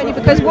issue, don't you?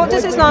 Because what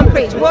does Islam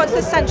preach? What's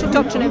the central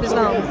doctrine of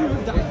Islam?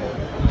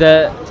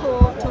 The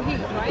Tawheed,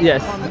 right?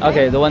 Yes,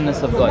 okay, the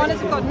oneness of The God.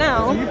 oneness of God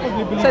now.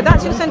 So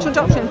that's your central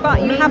doctrine.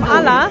 But you have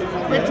Allah,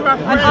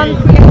 an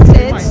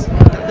uncreated,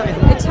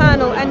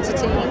 eternal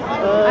entity,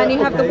 and you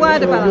have the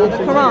word of Allah, the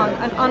Quran,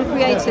 an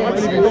uncreated,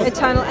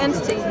 eternal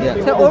entity.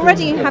 Yeah. So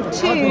already you have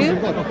two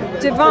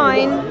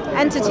divine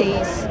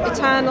entities,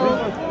 eternal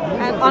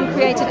and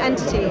uncreated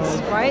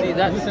entities, right?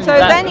 So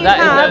then you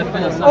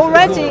have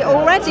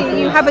already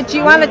you have a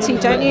duality,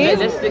 don't you?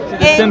 Let's stick to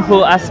the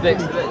simple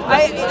aspects.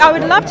 I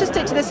would love to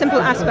stick to the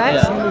simple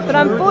aspects, but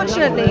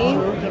unfortunately,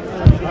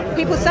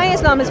 people say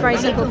Islam is very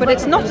simple, but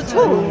it's not at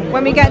all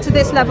when we get to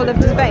this level of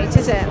debate,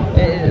 is it?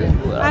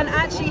 And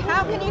actually,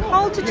 how can you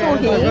hold to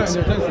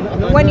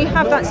Tawheed when you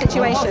have that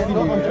situation?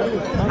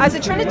 As a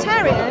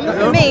Trinitarian,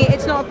 for me,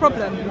 it's not a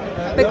problem,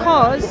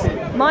 because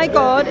my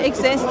God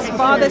exists,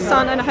 Father,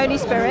 Son, and Holy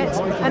Spirit,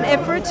 and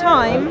every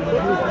time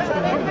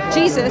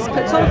Jesus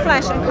puts on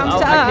flesh and comes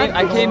to earth,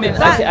 I came in.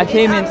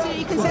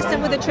 absolutely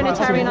consistent with the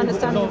Trinitarian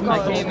understanding of God.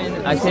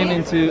 I came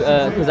into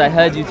because I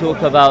heard you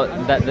talk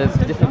about that there's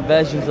different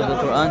versions of the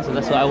Quran, so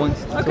that's what I wanted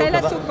to talk about. Okay,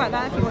 let's talk about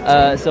that if you want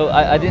to. So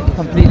I didn't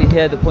completely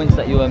hear the points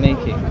that you were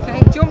making.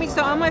 Okay, do you want me to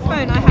start on my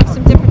phone? I have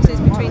some differences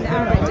between the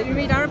Arabic. Do you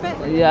read Arabic?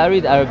 Yeah, I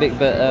read Arabic,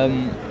 but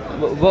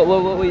what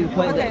were your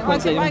points?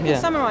 Okay, I can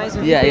summarise.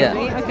 Yeah.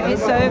 Okay,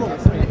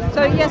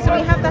 so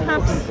we have the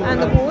Hafs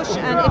and the Warsh,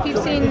 and if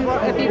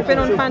you've been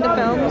on Fanda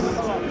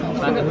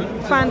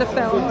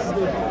Films,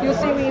 you'll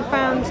see we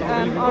found,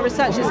 our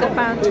researchers have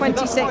found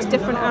 26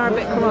 different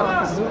Arabic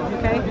Qurans,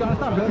 okay?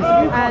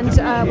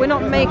 And we're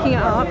not making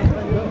it up,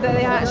 that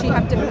they actually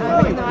have different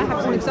Arabic, and I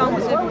have some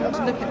examples if you want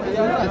to look at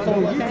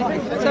them,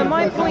 okay? So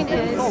my point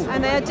is,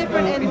 and they are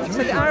different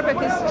so the Arabic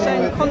is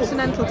showing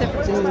consonantal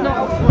differences. It's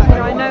not,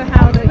 I know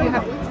how that you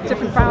have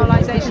different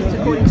vowelizations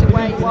according to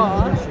where you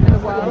are in the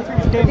world.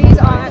 These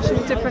are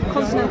actually different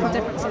consonantal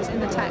differences in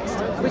the text,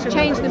 which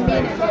change the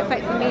meaning,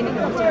 affect the meaning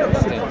of the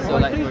text. So,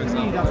 like, for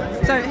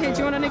example. So here, do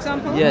you want an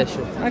example? Yeah,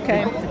 sure.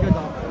 Okay.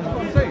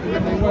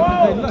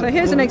 So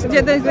here's an example.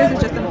 Yeah, this is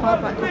just a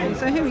hardback copy.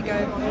 So here we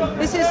go.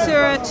 This is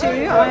Surah 2,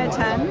 Ayah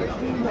 10.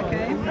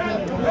 Okay.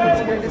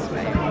 Let's go this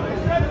way.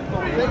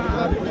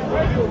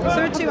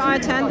 Surah 2, Ayah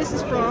 10. This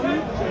is from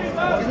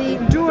the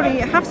Duri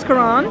Hafs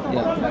Quran.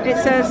 Yeah. It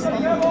says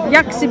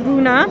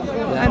Yaksibuna,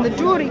 and the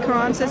Duri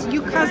Quran says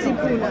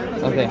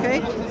Yukazibuna.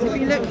 Okay. So if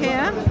you look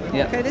here,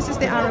 Yeah. okay, this is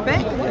the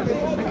Arabic.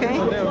 Okay.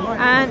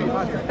 And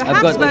the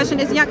Hafs version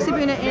is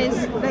Yaksibuna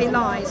is they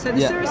lie. So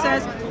the surah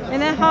says, in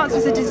their hearts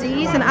is a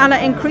disease, and Allah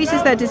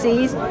increases their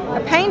disease.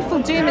 A painful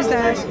doom is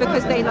theirs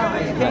because they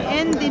lie. Okay?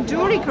 In the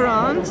Duri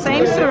Quran,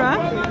 same surah,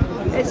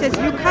 it says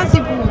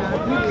Yukazibuna,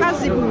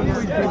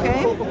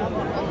 okay?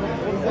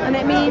 And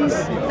it means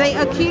they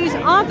accuse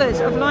others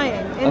of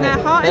lying. In their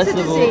heart is a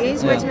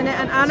disease, wait a minute,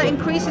 and Allah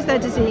increases their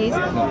disease.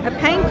 A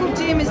painful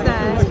doom is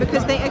theirs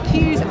because they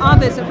accuse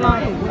others of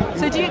lying.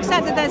 So do you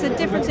accept that there's a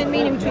difference in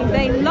meaning between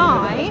they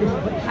lie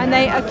and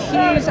they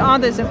accuse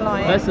others of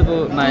lying? First of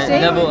all, my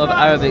level of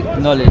Arabic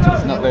knowledge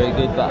is not very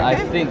good, but I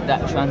think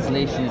that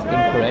translation is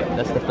incorrect.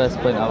 That's the first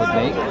point I would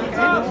make.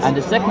 And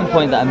the second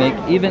point that I make,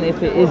 even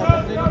if it is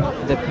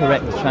the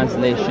correct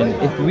translation,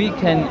 if we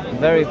can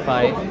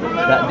verify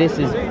that this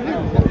is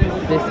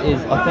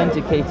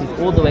authenticated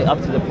all the way up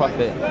to the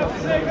Prophet,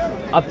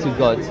 up to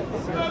God,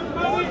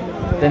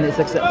 then it's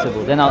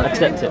acceptable. Then I'll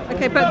accept it.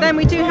 Okay, but then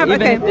we do have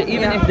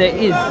even if there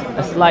is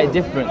a slight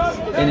difference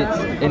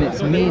in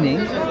its meaning,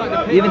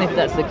 even if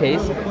that's the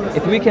case,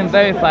 if we can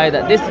verify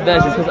that this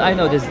version, because I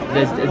know there's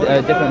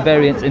different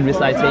variants in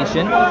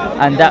recitation,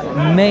 and that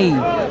may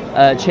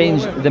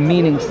change the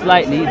meaning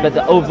slightly, but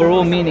the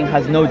overall meaning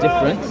has no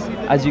difference,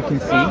 as you can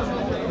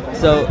see.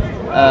 So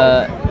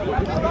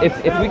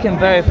if we can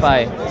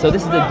verify, so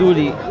this is the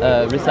Duli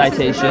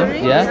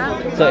recitation, yeah.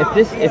 So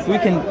if we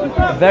can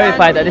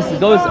verify that this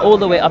goes all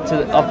the way up to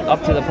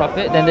the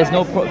Prophet, then there's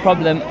no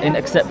problem in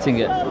accepting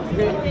it.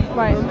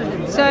 Right.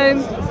 So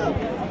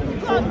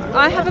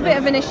I have a bit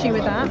of an issue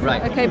with that.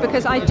 Right. Okay,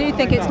 because I do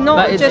think it's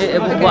not okay.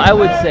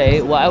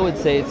 What I would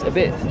say, it's a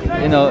bit,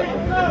 you know,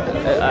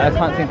 I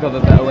can't think of a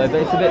better word,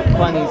 but it's a bit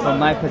funny from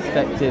my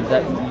perspective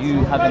that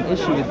you have an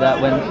issue with that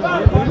when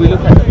we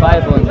look at the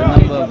Bible and the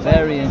number of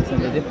variants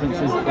and the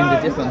differences in the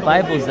different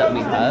Bibles that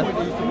we have,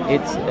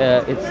 it's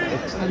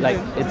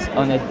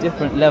on a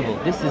different level.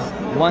 This is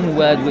one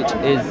word which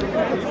is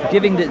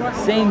giving the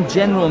same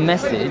general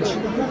message,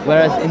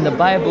 whereas in the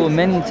Bible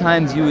many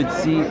times you would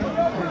see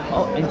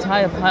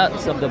entire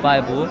parts of the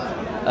Bible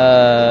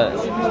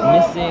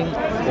missing,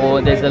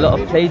 or there's a lot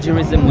of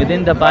plagiarism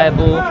within the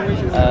Bible.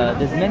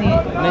 There's many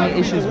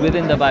issues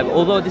within the Bible,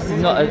 although this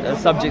is not a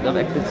subject of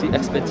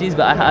expertise,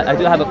 but I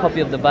do have a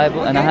copy of the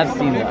Bible and I have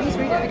seen that.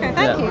 Okay,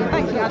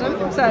 thank you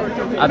Adam. So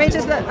let me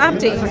just let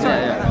Abdi,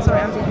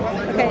 sorry Abdi.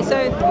 Okay,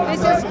 so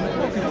this is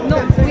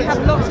not, we have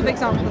lots of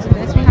examples of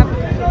this.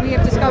 We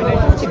have discovered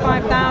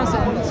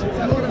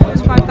 45,000, more than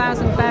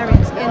 45,000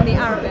 variants in the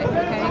Arabic,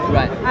 okay?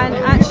 Right. And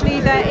actually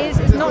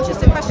it's not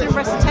just a question of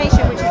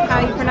recitation, which is how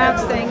you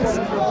pronounce things,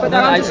 but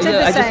they're understood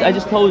the same. I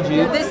just told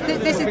you.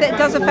 That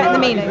does affect the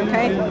meaning,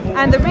 okay?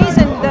 And the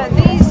reason that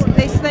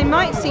they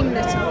might seem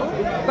little,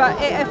 but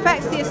it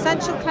affects the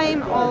essential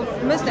claim of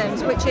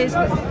Muslims, which is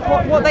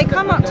what they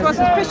come up to us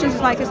as Christians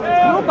is like,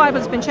 your Bible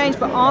has been changed,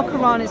 but our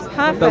Quran is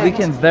perfect. But we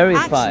can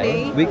verify.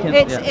 Actually,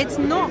 it's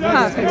not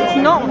perfect.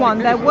 It's not one.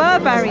 There were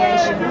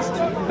variations,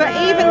 but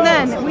even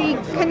then,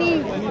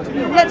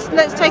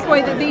 let's take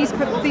away these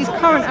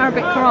current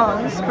Arabic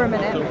Qurans for a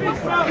minute.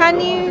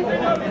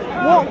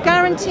 What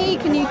guarantee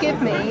can you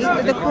give me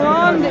that the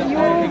Quran that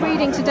you're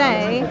reading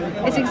today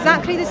is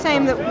exactly the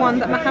same one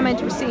that Muhammad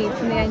received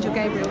from the angel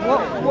Gabriel?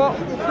 What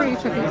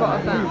proof have you got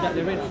of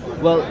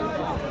that? Well,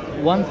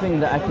 one thing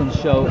that I can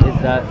show is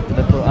that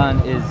the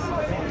Quran is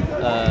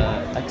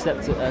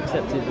accepted.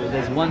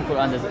 There's one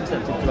Quran that's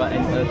accepted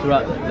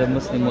throughout the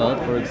Muslim world.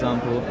 For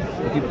example,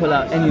 if you pull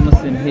out any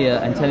Muslim here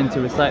and tell him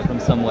to recite from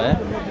somewhere,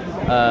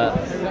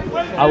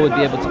 I would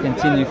be able to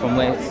continue from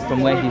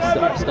where he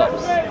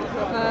stops.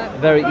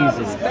 Very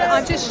easy. But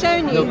I've just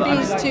shown you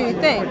these two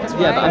things.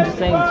 Right? Yeah, but I'm just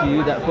saying to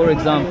you that, for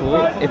example,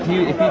 if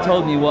you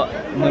told me what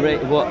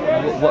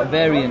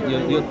variant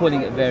you're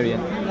calling it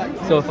variant.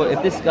 So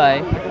if this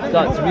guy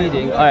starts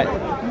reading, all right.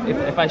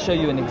 If I show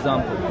you an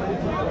example,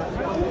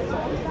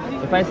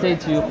 if I say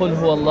to you, "Qul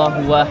huwa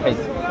Allahu wahid,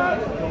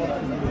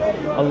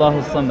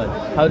 Allahu samad,"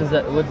 how does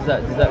that? What does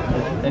that? Does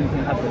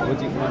anything happen?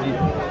 Would you?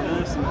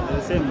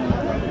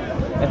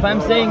 If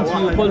I'm saying to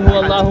you, "Qul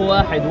huwa Allahu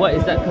wahid," what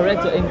is that?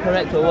 Correct or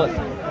incorrect or what?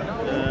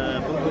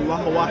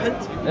 Allahu wahid?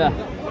 Yeah.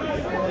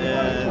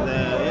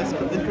 Yes,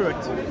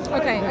 incorrect.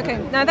 Okay.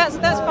 Now that's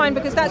fine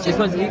because that's just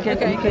because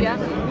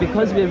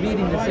because we're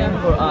reading the same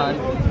Quran,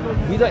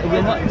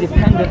 we're not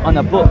dependent on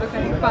a book.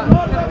 Okay, but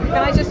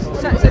can I just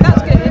so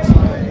that's good.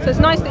 So it's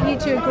nice that you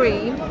two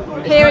agree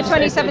here in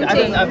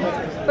 2017.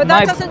 But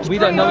that doesn't. We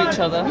don't know each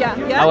other.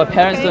 Yeah. Our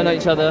parents don't know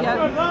each other.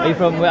 Yeah. Are you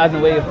from? I don't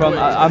know where you're from.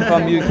 I'm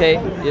from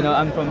UK. You know,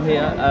 I'm from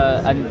here,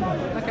 and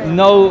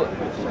no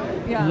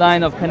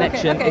line of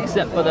connection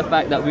except for the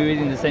fact that we're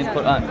reading the same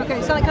Quran. Okay,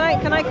 so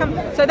can I come?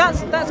 So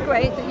that's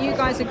great that you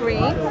guys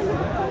agree.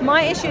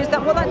 My issue is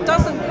that what that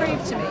doesn't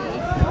prove to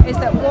me is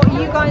that what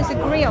you guys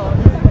agree on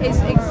is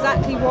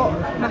exactly what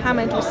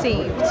Muhammad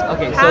received.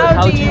 Okay, so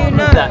how do you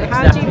know that exactly?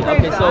 How do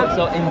you prove that?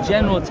 So in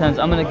general terms,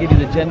 I'm going to give you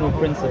the general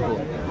principle.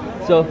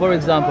 So for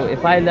example,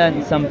 if I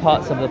learn some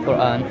parts of the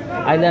Quran,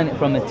 I learn it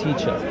from a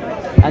teacher.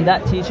 And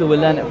that teacher will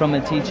learn it from a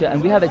teacher,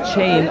 and we have a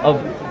chain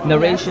of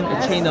narration,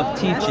 a chain of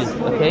teachers,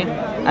 okay?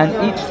 And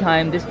each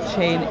time this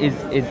chain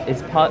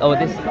is part, or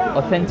this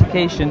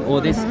authentication,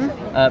 or this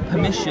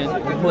permission,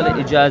 we call it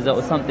ijazah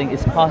or something,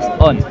 is passed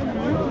on.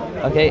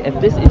 Okay, if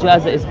this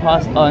ijazah is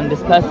passed on,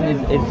 this person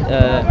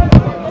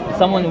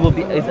someone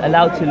is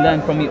allowed to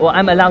learn from me, or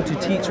I'm allowed to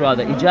teach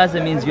rather.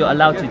 Ijazah means you're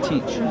allowed to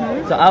teach.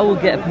 So I will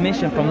get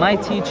permission from my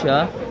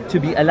teacher to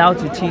be allowed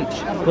to teach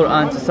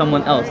Quran to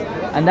someone else.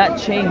 And that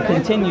chain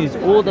continues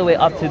all the way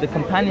up to the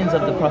companions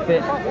of the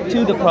Prophet,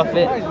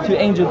 to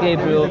Angel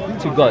Gabriel,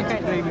 to God.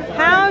 Okay.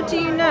 How do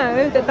you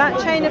know that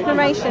chain of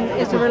narration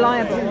is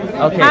reliable?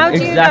 Okay, how do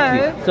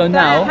exactly. You know so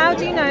now, how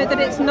do you know that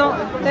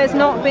there's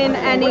not been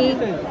any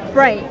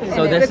break?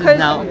 So this because, is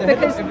now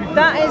because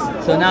that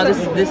is. So now this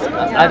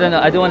I don't know.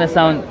 I don't want to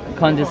sound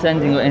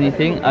condescending or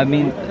anything. I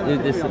mean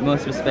this with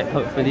most respect,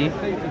 hopefully.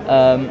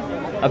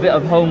 A bit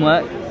of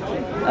homework.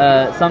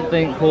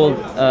 Something called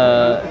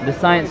the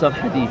science of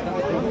hadith.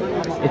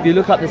 if you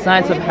look up the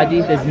science of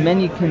hadith, there's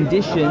many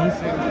conditions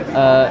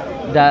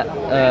that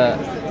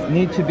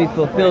need to be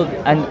fulfilled,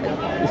 and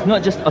it's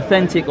not just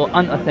authentic or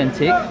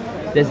unauthentic.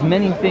 There's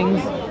many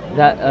things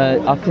that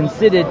are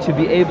considered to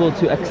be able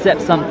to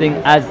accept something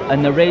as a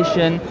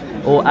narration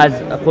or as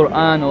a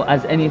Quran or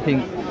as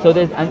anything. So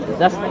and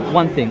that's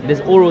one thing.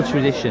 There's oral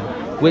tradition,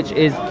 which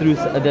is through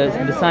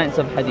the science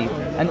of hadith,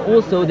 and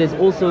also there's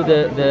also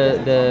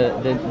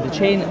the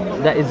chain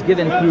that is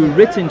given through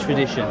written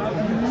tradition.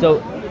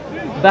 So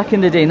back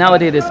in the day,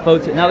 nowadays there's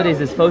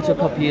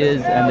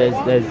photocopiers and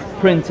there's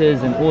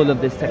printers and all of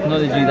this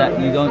technology that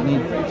you don't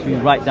need to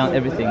write down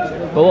everything.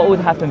 But what would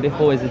happen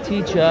before is a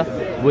teacher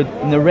would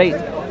narrate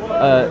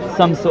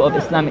some sort of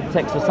Islamic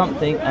text or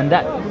something, and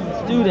that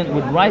student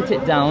would write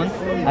it down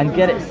and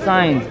get it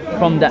signed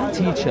from that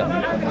teacher.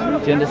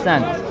 Do you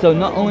understand? So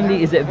not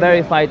only is it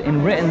verified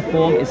in written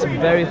form, it's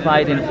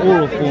verified in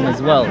oral form as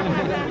well.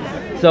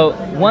 So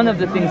one of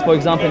the things, for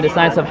example, in the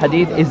science of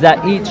hadith is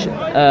that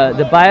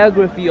the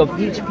biography of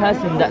each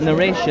person, that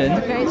narration.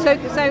 Okay,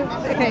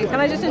 okay, can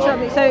I just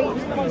interrupt you? So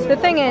the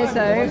thing is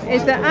though,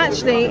 is that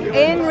actually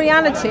in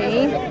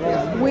reality,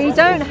 we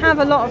don't have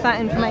a lot of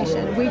that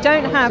information. We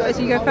don't have, as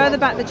you go further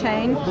back the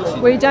chain,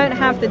 we don't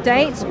have the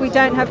dates, we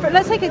don't have,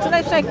 let's take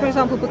for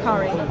example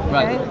Bukhari. Okay?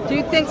 Right. Do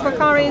you think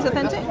Bukhari is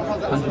authentic?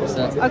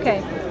 100%.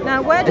 Okay,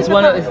 now where does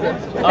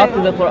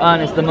after the Quran,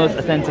 it's the most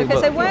authentic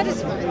book. So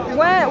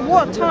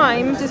what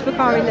time does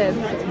Bukhari live?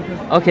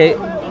 Okay,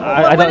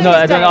 I don't know.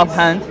 I don't know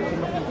offhand.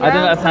 I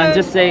don't know offhand.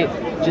 Just say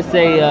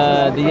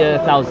the year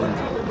 1000.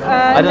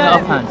 I don't know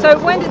offhand. So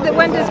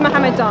when does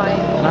Muhammad die?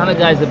 Muhammad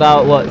dies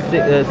about what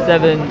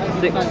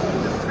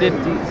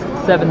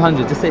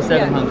 700. Just say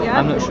 700. Yeah.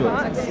 I'm not sure.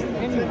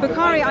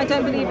 Bukhari, I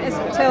don't believe is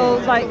till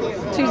like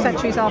 2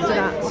 centuries after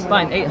that.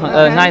 Fine,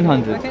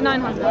 900. Okay,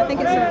 900. I think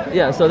it's.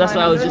 Yeah, so that's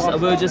why we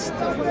were just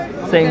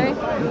saying.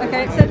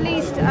 Okay, it's at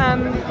least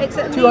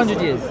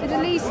 200 years. It's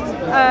at least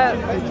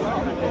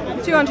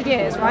 200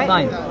 years, right?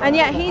 Fine. And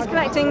yet he's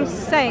collecting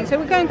sayings. So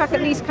we're going back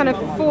at least kind of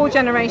 4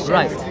 generations.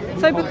 Right.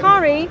 So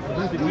Bukhari,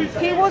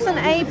 he wasn't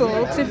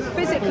able to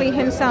physically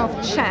himself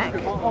check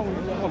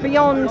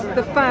beyond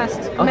the first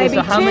maybe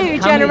so 2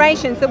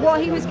 generations that what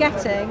he was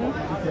getting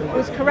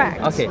was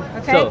correct. Okay.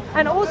 So,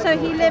 and also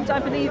he lived, I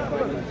believe,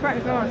 correct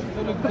me if I'm wrong,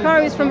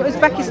 Bukhari is from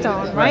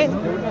Uzbekistan, right?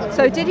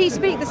 So did he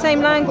speak the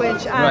same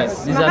language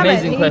as These Muhammad? are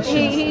amazing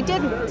questions. He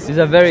didn't. These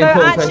are very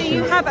important questions. So actually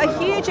you have a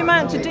huge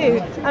amount to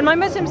do, and my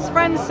Muslim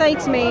friends say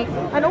to me,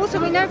 and also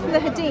we know from the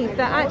Hadith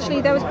that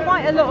actually there was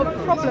quite a lot of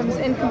problems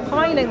in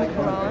compiling the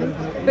Quran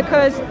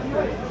because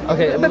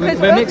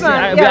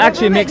we're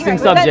actually mixing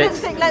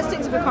subjects. Let's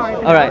stick to Bukhari.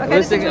 All right,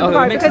 let's stick to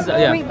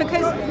Bukhari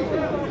because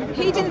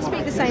he didn't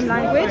speak the same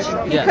language.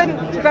 He couldn't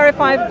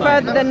verify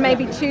further than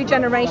maybe 2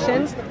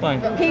 generations.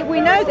 Fine.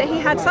 We know that he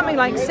had something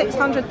like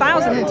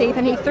 600,000 hadith,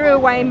 and he threw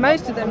away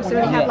most of them, so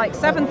he had like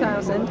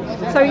 7,000.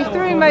 So he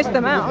threw most of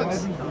them out.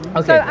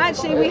 Okay. So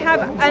actually we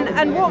have,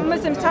 and what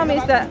Muslims tell me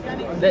is that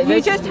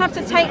you just have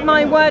to take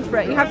my word for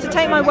it. You have to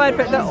take my word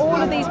for it that all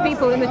of these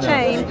people in the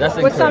chain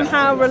were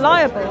somehow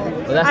reliable.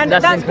 Well,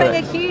 that's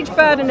putting a huge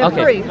burden of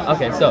proof.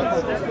 Okay, so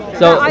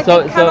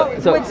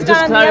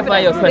just clarify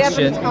your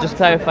question. Just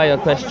clarify your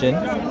question,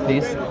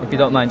 please, if you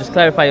don't mind. Just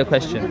clarify your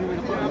question.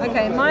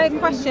 Okay, my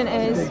question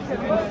is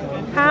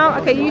how?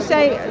 Okay, you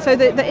say so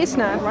the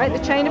isnad, right? The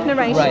chain of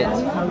narration. Right.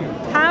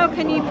 How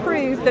can you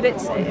prove that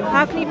it's?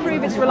 How can you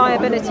prove its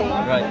reliability?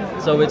 Right.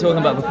 So we're talking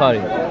about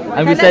Bukhari,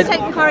 and we let's said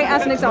take Bukhari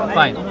as an example.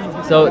 Fine.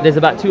 So there's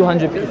about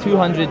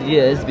 200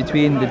 years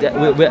between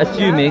we're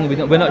assuming,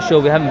 we're not sure,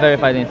 we haven't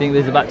verified anything.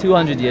 There's about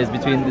 200 years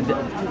between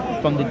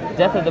from the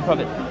death of the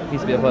Prophet,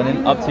 peace be upon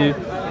him, up to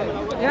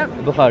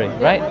Bukhari,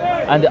 right?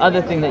 And the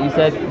other thing that you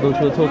said, which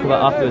we'll talk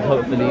about afterwards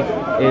hopefully,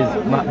 is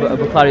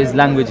Bukhari's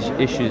language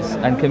issues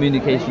and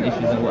communication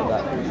issues and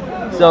whatnot.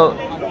 So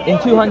in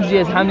 200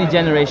 years, how many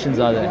generations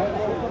are there?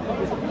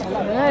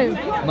 I don't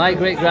know. My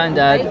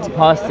great-granddad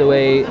passed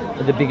away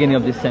at the beginning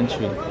of this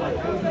century,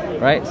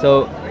 right?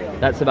 So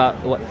that's about,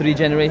 what, 3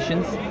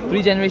 generations?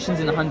 3 generations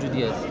in 100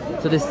 years.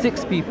 So there's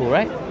 6 people,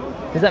 right?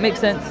 Does that make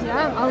sense?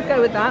 Yeah, I'll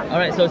go with that. All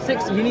right, so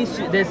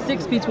there's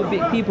 6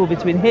 people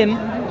between him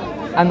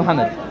and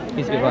Muhammad,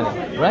 peace be upon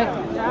him, right?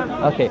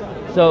 Yeah. Okay,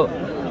 so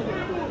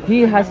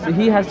he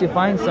has to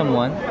find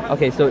someone.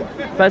 Okay, so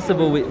first of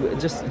all,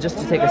 just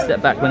to take a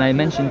step back, when I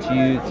mentioned to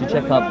you to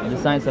check up the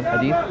science of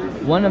hadith,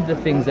 one of the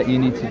things that you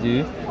need to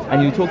do,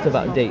 and you talked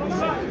about dates.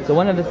 So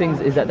one of the things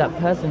is that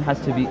person has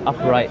to be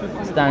upright,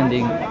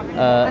 standing.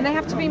 And they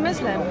have to be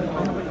Muslim.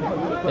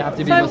 They have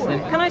to be Muslim.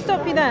 Can I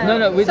stop you there?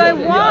 No. So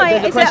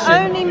why is it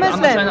only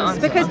Muslims?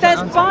 Because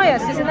there's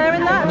bias, isn't there,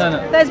 in that?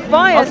 No. There's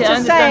bias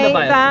to say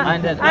that I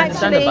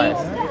understand the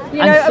bias. You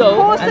know, of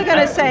course they're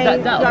going to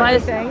say that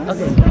bias. things.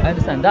 Okay, I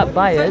understand. That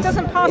bias so it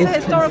doesn't pass a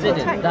historical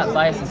text. That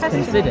bias is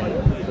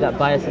considered. That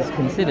bias is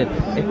considered.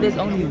 If there's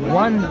only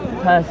one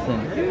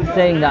person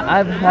saying that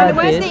I've heard and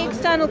where's this, the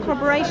external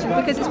corroboration?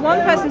 Because it's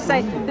one person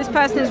saying this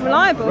person is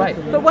reliable, right.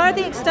 But where are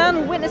the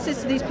external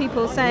witnesses to these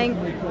people saying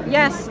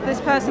yes,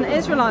 this person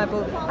is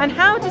reliable? And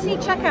how does he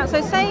check out?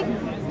 So say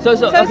So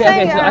say,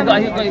 I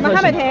got your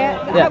Muhammad question.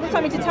 here would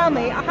tell me to tell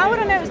me, how would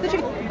I know it's the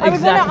truth? I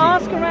would want to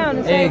ask around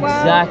and say,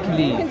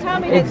 exactly. well, you can tell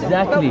me this,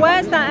 but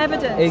where's that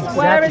evidence? Exactly.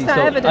 Where is that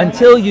evidence?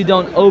 Until you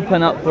don't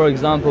open up, for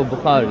example,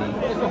 Bukhari,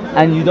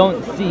 and you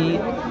don't see,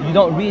 you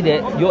don't read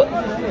it,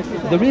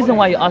 the reason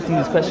why you're asking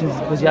these questions is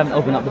because you haven't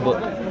opened up the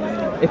book.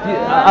 If you,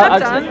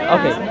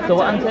 okay, so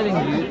what I'm telling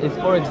you is,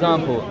 for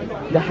example,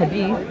 the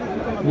hadith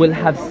will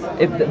have,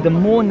 the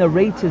more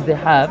narrators they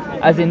have,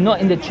 as in not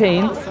in the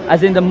chain,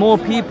 as in the more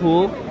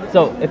people.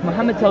 So if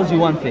Muhammad tells you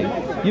one thing,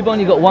 you've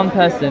only got one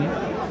person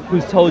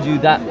who's told you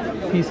that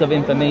piece of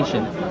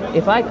information.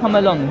 If I come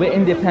along, we're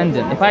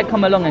independent. If I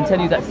come along and tell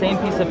you that same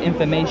piece of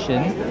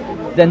information,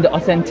 then the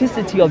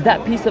authenticity of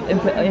that piece of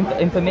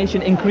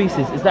information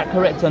increases. Is that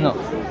correct or not?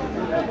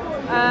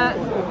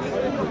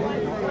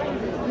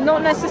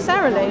 Not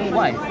necessarily.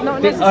 Why?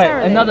 Not necessarily.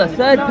 Alright, another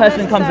third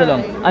person comes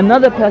along.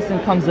 Another person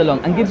comes along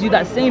and gives you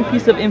that same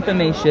piece of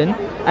information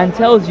and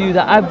tells you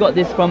that I've got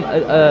this from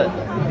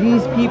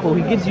these people.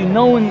 He gives you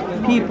known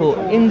people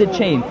in the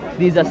chain.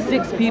 These are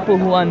 6 people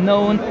who are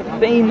known,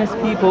 famous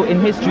people in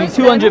history. Muslims,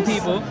 200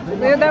 people.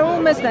 They're all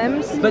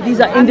Muslims. But these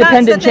are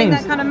independent chains.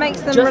 That's the thing that kind of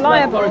makes them just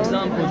reliable. Like, for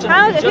example,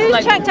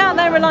 who's checked out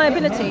their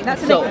reliability?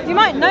 That's the thing. You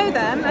might know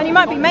them and you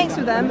might be mates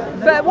with them,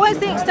 but what is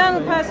the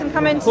external person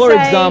come in to say? For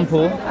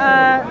example,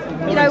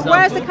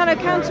 where's the kind of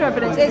counter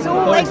evidence? It's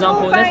all. For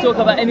example, let's talk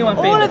about anyone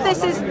famous. All of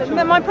this is.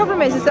 My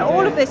problem is that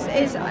all of this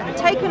is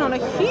taken on a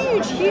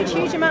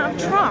huge amount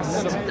of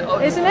trust,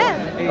 isn't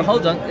it?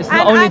 Hold on, it's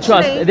not only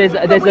trust. There's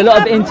a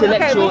lot of intellectual.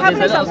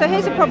 Okay, so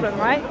here's a problem,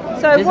 right?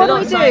 So there's what a lot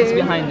we of science do.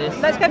 behind this.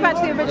 Let's go back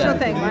to the original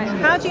thing, right?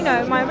 How do you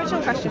know? My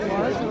original question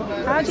was,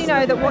 how do you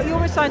know that what you're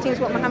reciting is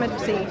what Muhammad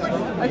received?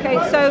 Okay,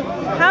 so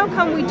how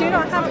come we do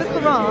not have the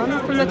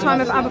Quran from the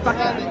time of Abu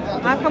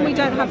Bakr? How come we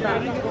don't have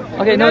that?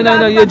 Okay,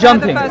 no, you're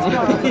jumping.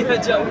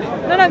 You're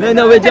jumping.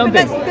 No, we're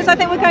jumping. Because I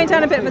think we're going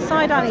down a bit of a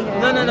side alley here.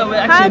 No, we're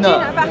actually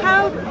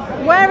not.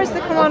 Where is the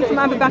Quran from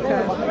Abu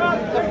Bakr?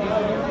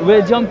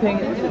 We're jumping.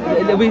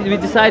 We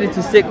decided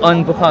to stick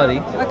on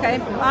Bukhari. Okay,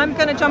 I'm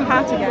going to jump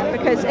out again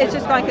because it's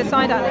just like a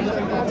side alley.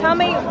 Tell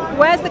me,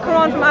 where's the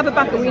Quran from Abu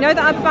Bakr? We know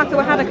that Abu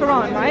Bakr had a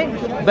Quran, right?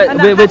 But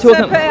and we're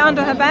talking. Put it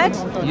under her bed.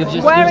 You've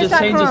just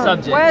changed the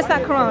subject. Where's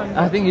that Quran?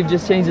 I think you've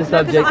just changed the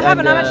subject. No, I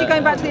haven't. I'm actually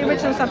going back to the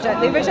original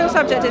subject. The original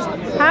subject is,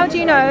 how do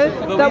you know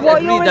that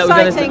what you're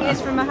reciting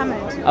is from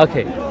Muhammad?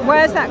 Okay.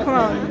 Where's that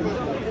Quran?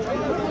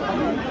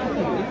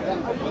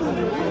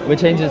 We're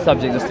changing the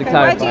subject just to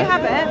clarify. Where do you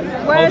have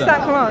it? Where is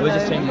that Quran? We're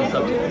just changing the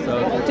subject.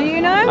 So. Do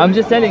you know? I'm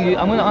just telling you.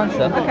 I'm going to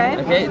answer. Okay.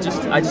 Okay.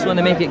 I just want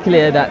to make it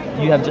clear that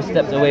you have just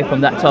stepped away from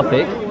that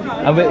topic,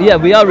 and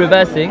we are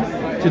reversing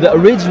to the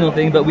original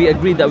thing, but we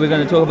agreed that we're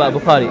going to talk about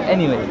Bukhari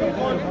anyway.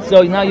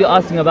 So now you're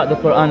asking about the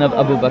Quran of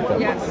Abu Bakr.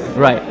 Yes.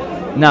 Right.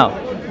 Now,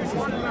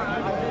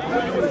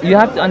 you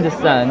have to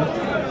understand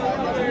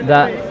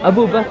that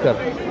Abu Bakr,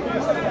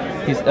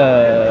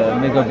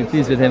 may God be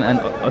pleased with him, and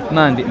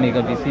Uthman, may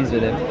God be pleased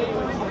with him.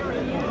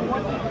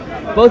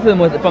 Both of them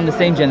were from the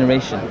same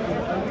generation.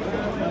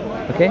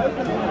 Okay?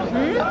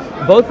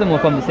 Both of them were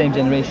from the same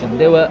generation.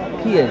 They were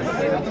peers.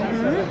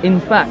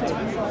 In fact,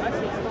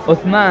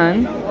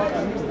 Uthman,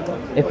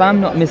 if I'm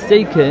not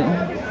mistaken,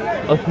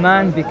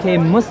 Uthman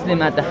became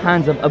Muslim at the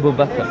hands of Abu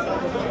Bakr.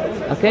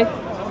 Okay?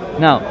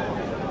 Now,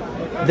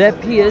 their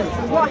peers.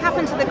 What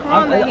happened to the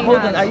Quran? Hold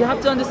on, you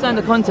have to understand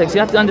the context.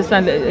 You have to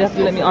understand. You have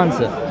to let me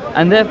answer.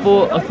 And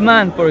therefore,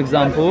 Uthman, for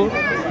example,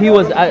 he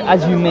was,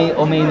 as you may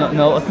or may not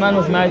know, Uthman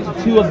was married to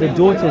 2 of the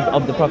daughters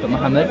of the Prophet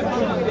Muhammad.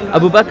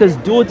 Abu Bakr's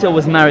daughter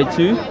was married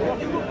to.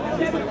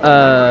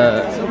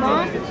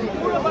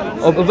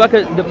 Abu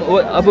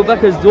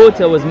Bakr's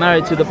daughter was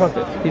married to the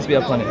Prophet, peace be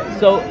upon him.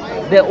 So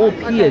they're all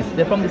peers.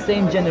 They're from the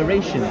same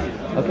generation.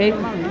 Okay.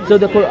 So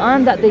the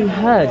Quran that they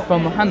heard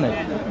from Muhammad,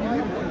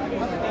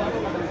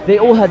 they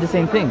all heard the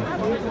same thing.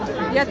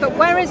 Yeah, but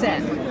where is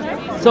it?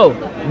 So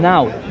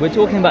now we're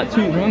talking about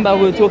remember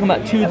we were talking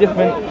about 2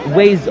 different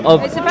ways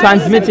of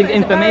transmitting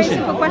information.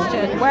 It's a very simple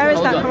question. Where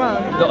is that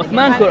Quran? The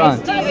Uthman Quran.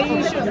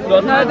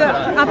 No, the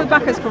Abu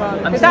Bakr's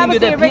Quran. I'm that was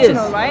the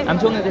original, peers. right? I'm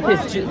talking to their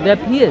peers. They're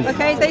peers.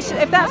 Okay,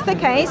 if that's the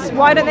case,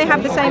 why don't they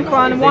have the same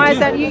Quran? And why is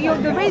that?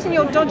 The reason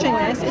you're dodging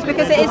this is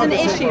because it is an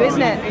issue,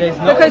 isn't it? There's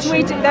no because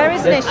issue. There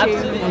is an issue.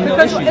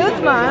 Because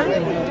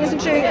Uthman, isn't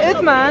true?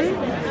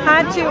 Uthman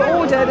had to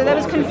order that there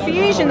was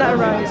confusion that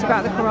arose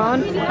about the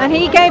Quran, and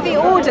he gave the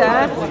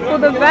order for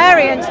the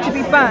variants to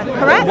be burnt.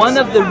 Correct? One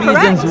of the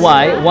reasons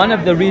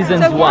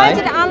why.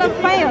 Did Allah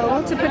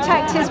fail to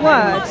protect his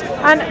words?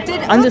 And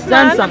did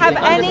Uthman have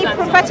any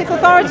prophetic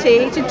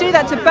authority to do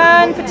that, to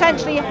burn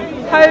potentially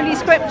holy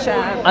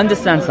scripture?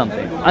 Understand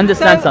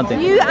something.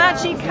 You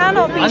actually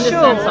cannot be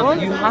sure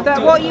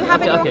that what you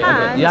have in your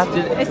hand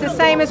is the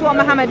same as what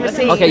Muhammad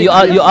received. Okay, you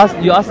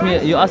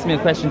asked me a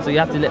question, so you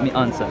have to let me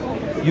answer.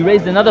 You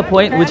raised another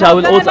point, which I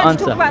will also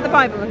answer. Talk about the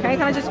Bible, okay?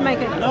 Can I just make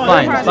it?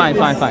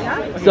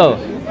 Fine.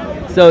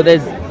 So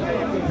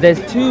there's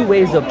 2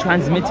 ways of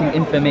transmitting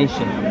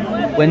information.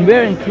 When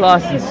we're in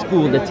class in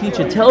school, the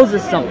teacher tells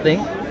us something.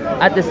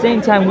 At the same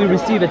time, we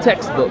receive a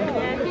textbook.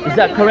 Is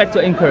that correct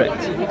or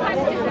incorrect?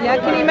 Yeah,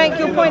 can you make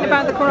your point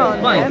about the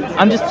Quran? Fine. Yeah?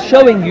 I'm just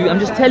showing you, I'm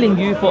just telling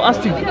you, for us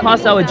to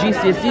pass our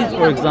GCSEs,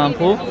 for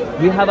example,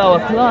 we have our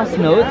class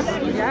notes,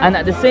 and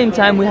at the same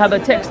time we have a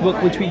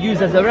textbook which we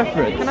use as a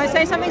reference. Can I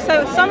say something?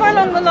 So somewhere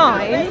along the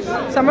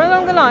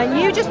line,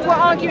 you just were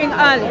arguing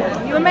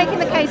earlier, you were making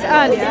the case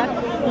earlier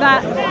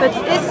that the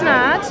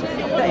isnad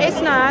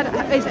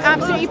is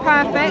absolutely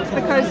perfect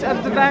because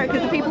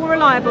the people were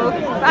reliable,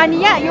 and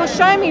yet you're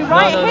showing me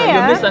right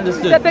here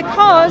that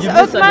because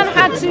Uthman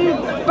had to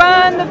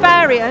burn the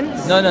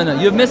variants. No,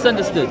 you've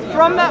misunderstood.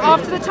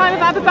 After the time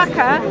of Abu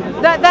Bakr,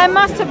 that there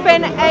must have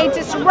been a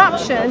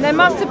disruption, there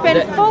must have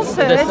been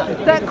falsehood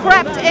that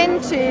crept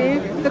into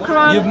the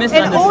Quran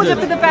in order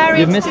for the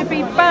variants to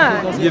be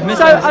burned.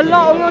 So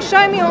you're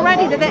showing me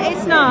already that the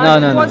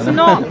isnad was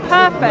not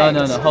perfect.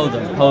 No,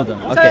 hold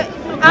on. So okay.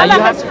 Allah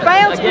has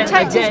failed to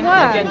protect his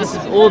words. Again, this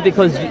is all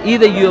because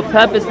either you're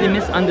purposely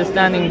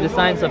misunderstanding the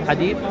science of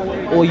hadith,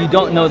 or you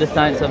don't know the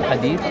science of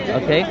hadith,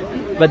 okay?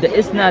 But the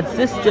isnad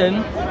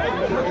system,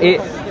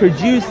 it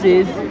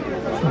produces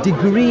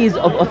degrees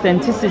of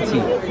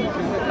authenticity,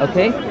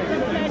 okay?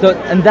 So,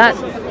 and that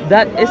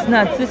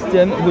isnad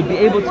system would be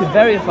able to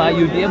verify,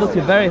 you'd be able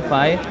to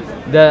verify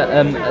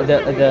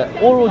the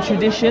oral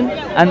tradition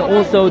and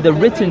also the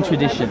written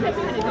tradition.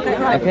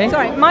 Okay.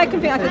 Sorry,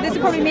 this is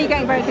probably me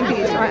getting very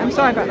confused. Right, I'm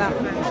sorry about that.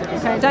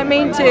 Okay, I don't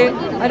mean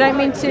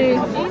to.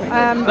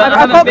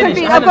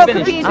 I got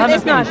confused with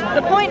this now.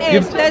 The point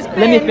is, let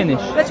me finish.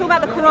 Let's talk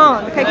about the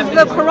Quran, okay? Because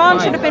the Quran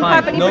should have been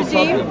perfectly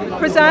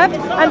preserved,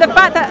 and the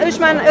fact that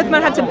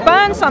Uthman had to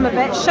burn some of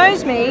it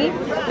shows me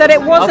that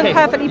it wasn't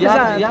perfectly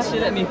preserved. You have to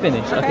let me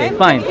finish. Okay,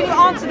 fine. Can you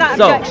answer that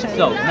objection?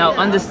 So now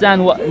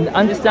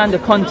understand the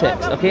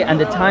context, okay, and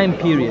the time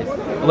period.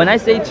 When I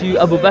say to you,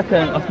 Abu Bakr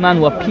and Uthman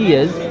were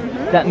peers,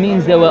 that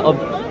means they were of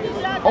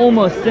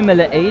almost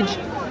similar age,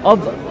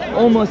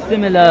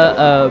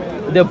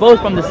 they're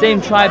both from the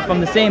same tribe, from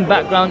the same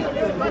background.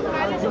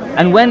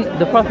 And when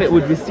the Prophet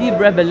would receive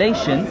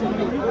revelation,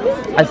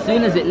 as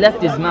soon as it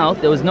left his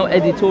mouth, there was no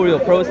editorial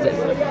process.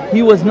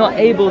 He was not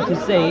able to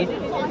say,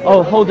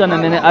 oh, hold on a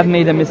minute, I've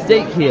made a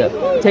mistake here,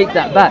 take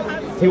that back.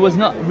 He was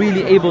not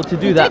really able to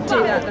do that.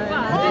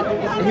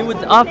 He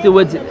would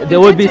afterwards, there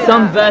would be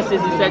some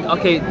verses he said,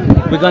 okay,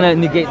 we're going to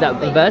negate that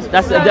verse.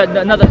 That's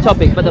another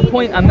topic. But the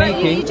point I'm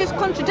making, you just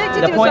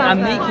contradicted the point yourself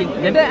I'm making,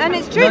 and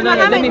it's true.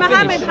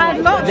 Muhammad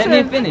had lots Let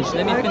me finish,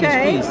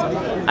 please.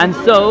 And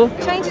so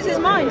changes his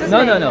mind, doesn't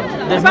he? No.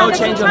 There's no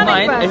change of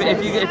mind.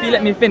 If you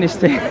let me finish,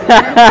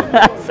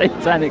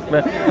 satanic.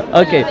 But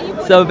okay.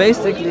 So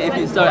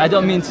basically, sorry, I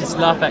don't mean to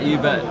laugh at you,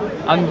 but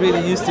I'm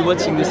really used to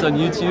watching this on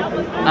YouTube,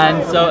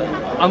 and so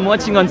I'm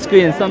watching on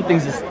screen, and some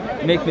things just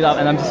make me laugh,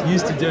 and I'm just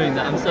used to doing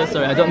that. I'm so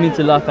sorry. I don't mean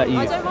to laugh at you.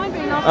 I don't mind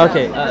being laughed at.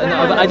 Okay,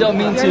 no, but I don't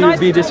mean to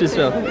be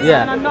disrespectful.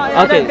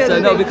 Yeah. Okay, so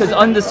no, because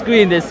on the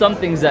screen there's some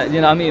things that,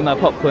 I'm eating my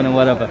popcorn and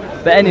whatever.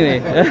 But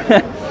anyway,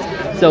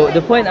 so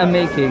the point I'm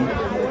making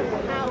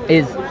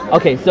is,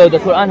 okay, so the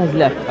Quran has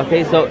left.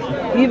 Okay, so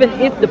even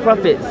if the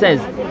Prophet says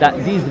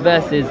that these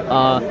verses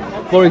are,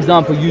 for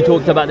example, you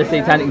talked about the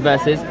satanic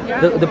verses,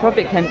 the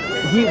Prophet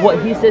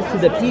what he says to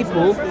the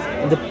people,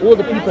 all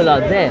the people are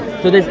there.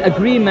 So there's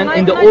agreement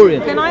in the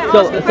Orient.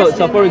 So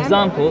for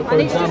example, I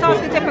need to just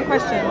ask a different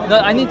question. No,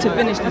 I need to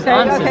finish these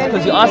answers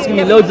because you're asking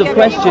me loads of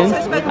questions,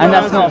 and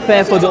that's not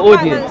fair for the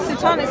audience.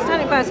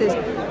 Satanic verses.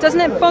 Doesn't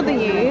it bother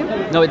you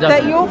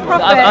that your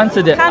prophet I've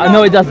answered it.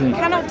 No, it doesn't.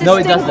 Cannot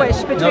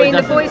distinguish between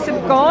the voice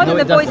of God and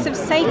the voice of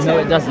Satan? No,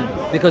 it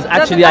doesn't. Because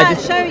actually,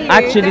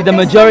 the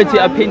majority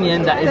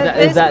opinion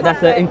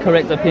that's an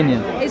incorrect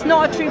opinion. It's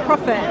not a true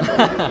prophet.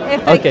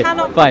 If they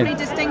cannot properly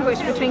distinguish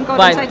between God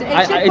and Satan,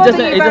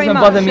 it doesn't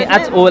bother me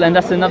at all, and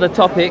that's another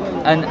topic.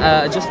 And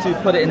just to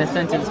put it in a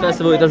sentence, first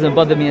of all, it doesn't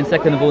bother me, and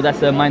second of all,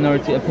 that's a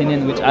minority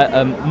opinion which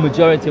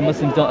majority of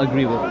Muslims don't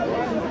agree with.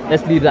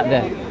 Let's leave that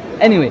there.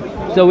 Anyway,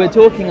 so we're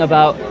talking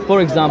about,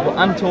 for example,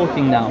 I'm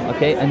talking now,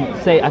 okay,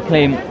 and say I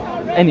claim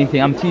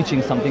anything, I'm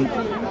teaching something.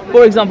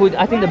 For example,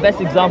 I think the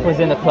best example is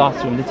in the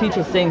classroom. The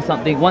teacher's saying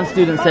something, one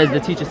student says the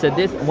teacher said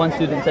this, one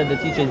student said the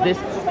teacher is this.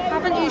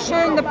 Haven't you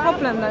shown the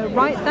problem though,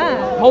 right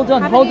there? Hold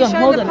on.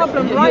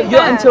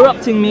 You're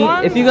interrupting me.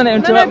 If you're going to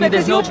interrupt me,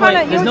 there's no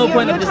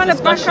point of this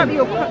discussion.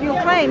 You're trying to back up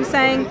your claim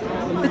saying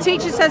the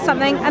teacher says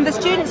something and the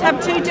students have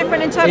two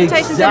different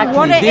interpretations of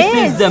what it is.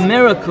 This is the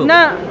miracle.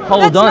 No,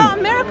 hold on. Not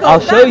a miracle. I'll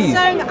show you.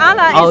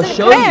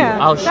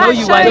 I'll show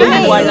you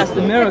why that's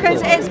the miracle.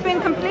 Because it's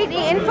been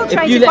completely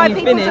infiltrated by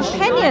people's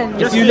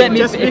opinions. If you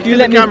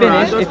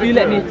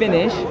let me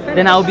finish,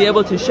 then I'll be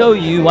able to show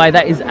you why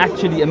that is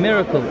actually a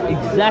miracle.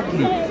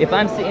 Exactly. If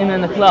I'm sitting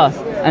in a class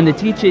and the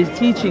teacher is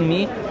teaching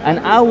me, and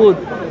I will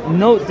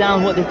note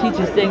down what the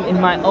teacher is saying in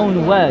my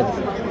own words,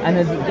 and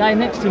the guy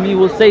next to me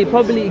will say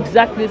probably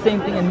exactly the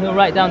same thing, and he'll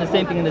write down the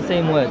same thing in the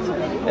same words,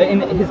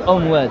 in his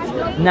own words.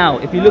 Now,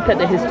 if you look at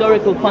the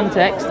historical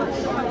context,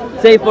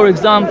 say for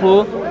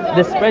example,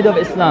 the spread of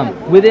Islam.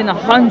 Within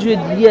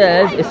 100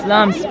 years,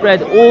 Islam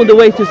spread all the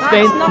way to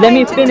Spain. Let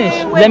me finish.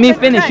 Let me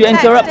finish. You're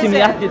interrupting me.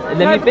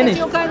 Let me finish.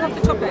 You're going off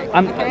the topic.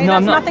 I'm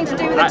not. Nothing to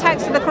do with the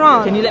text of the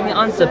Quran. Can you let me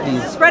answer,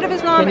 please? The spread of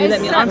Islam. Can you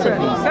let me answer,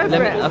 please?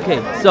 Okay.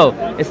 So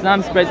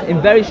Islam spread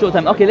in very short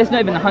time. Okay, let's not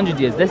even 100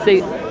 years. Let's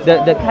say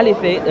the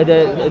caliphate,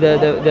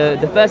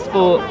 the first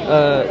 4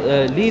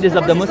 leaders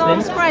of the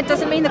Muslims. Islam spread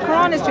doesn't mean the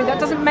Quran is true. That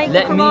doesn't make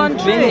the Quran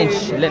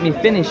true. Let me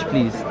finish,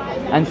 please.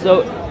 And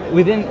so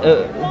within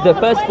the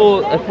first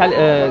 4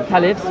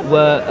 caliphs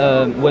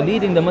were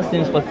leading the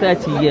Muslims for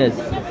 30 years.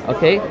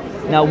 Okay.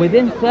 Now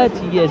within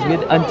 30 years,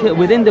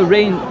 within the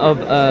reign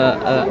of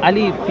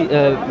Ali,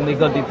 may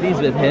God be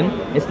pleased with him,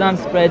 Islam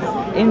spread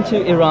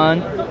into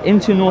Iran,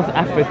 into North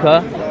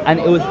Africa, and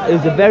it was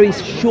a very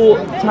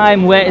short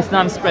time where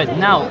Islam spread.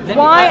 Now,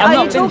 why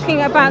are you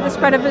talking about the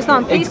spread of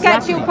Islam? Please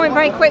get to your point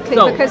very quickly,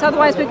 because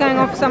otherwise we're going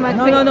off somewhere.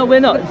 No, we're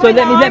not. So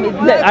let me.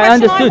 I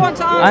understood.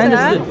 I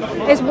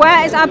understood. Is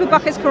where is Abu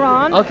Bakr's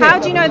Quran? Okay. How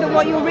do you know that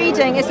what you're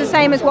reading is the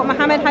same as what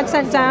Muhammad had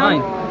sent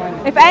down? Fine.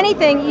 If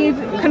anything, you've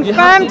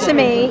confirmed to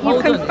me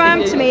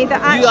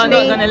that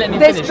actually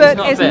this book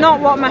is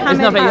not what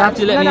Muhammad had.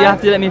 You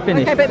have to let me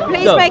finish. Okay, but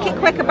please make it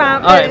quick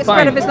about the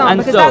spread of Islam,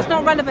 because that's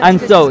not relevant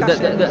to this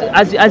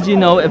discussion. As you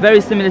know, very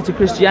similar to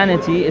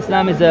Christianity,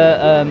 Islam is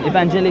an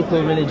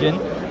evangelical religion,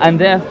 and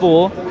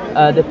therefore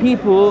the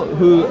people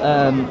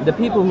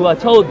who are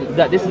told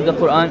that this is the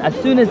Quran, as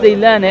soon as they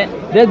learn it,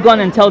 they're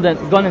gone and told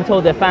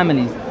their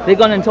families. They're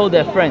gone and told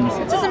their friends.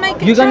 It doesn't make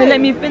it You're true. going to let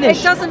me finish.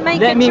 It doesn't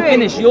make let it me true.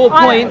 finish. Your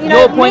point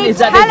is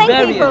that there's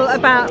variance.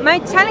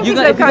 If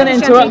you're going to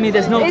interrupt me,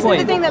 there's no isn't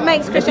point. The thing that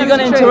makes if you're going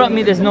to interrupt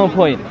me, there's no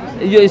point.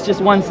 It's just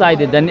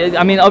one-sided. Then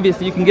I mean,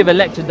 obviously, you can give a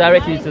lecture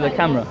directly to the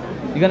camera.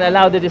 You're going to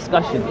allow the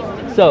discussion.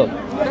 So.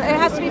 It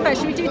has to be fair.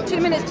 Should we do 2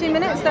 minutes, 2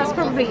 minutes? That's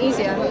probably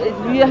easier.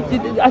 You have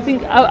to. I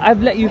think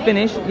I've let you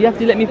finish. You have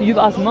to let me. You've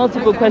asked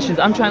multiple questions.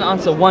 I'm trying to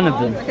answer one of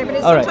them. Okay, but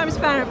it's sometimes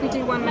fair if we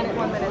do 1 minute,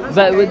 1 minute. That's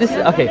but okay. this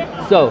okay.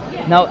 So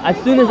now, as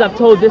soon as I've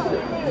told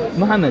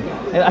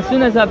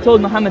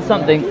Muhammad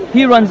something,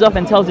 he runs off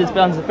and tells his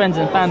friends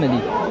and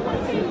family.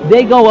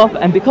 They go off,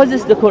 and because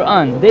it's the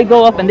Quran, they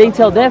go off and they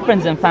tell their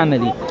friends and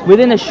family.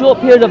 Within a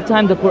short period of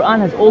time, the Quran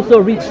has also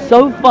reached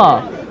so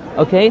far.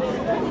 Okay,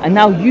 and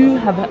now you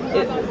have.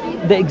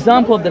 The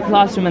example of the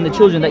classroom and the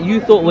children that you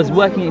thought was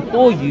working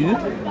for you,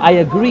 I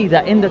agree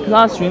that in the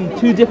classroom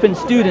 2 different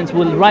students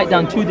will write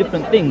down 2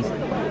 different things.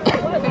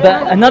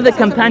 But another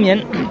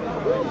companion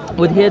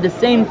would hear the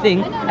same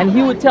thing, and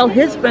he would tell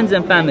his friends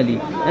and family,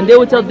 and they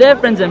would tell their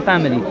friends and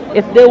family.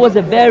 If there was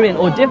a variant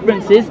or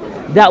differences,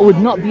 that would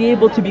not be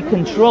able to be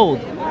controlled.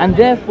 And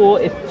therefore,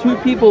 if 2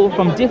 people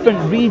from different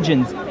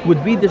regions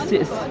would read the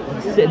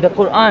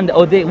Quran,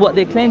 or what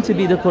they claim to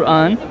be the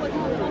Quran,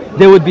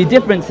 there would be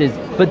differences.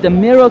 But the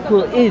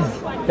miracle is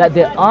that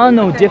there are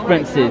no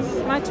differences.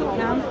 Can I talk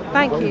now?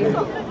 Thank you.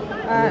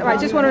 Right,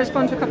 just want to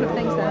respond to a couple of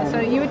things there. So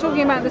you were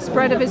talking about the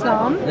spread of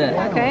Islam,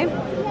 okay?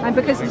 And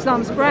because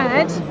Islam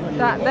spread,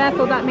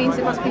 therefore that means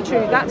it must be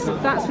true. That's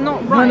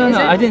not right. No,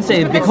 I didn't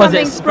say because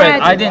it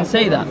spread. I didn't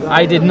say that.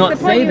 I did not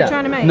say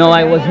that. No,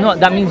 I was not.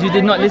 That means you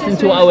did not listen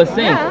to what I was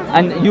saying,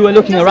 and you were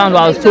looking around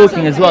while I was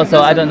talking as well.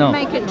 So I don't know.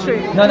 Make it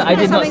true. No, I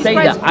did not say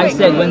that. I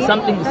said when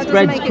something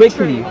spreads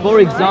quickly. For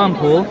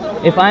example,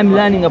 if I'm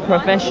learning a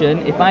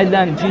profession, if I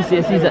learn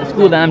GCSEs at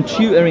school and I'm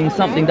tutoring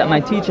something that my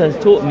teacher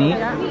has taught me,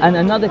 and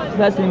another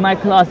person in my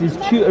class is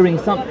tutoring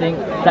something,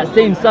 that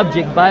same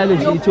subject,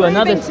 biology, to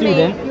another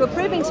student. You're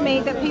proving to me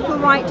that people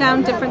write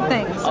down different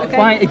things. Okay?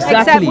 Fine,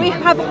 exactly. Except we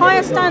have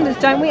higher standards,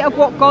 don't we, of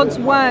what God's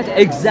word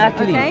is.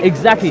 Exactly, okay?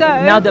 exactly. So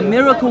now the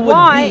miracle would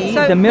be,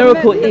 so the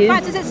miracle the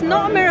fact is it's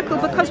not a miracle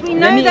because we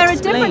know there are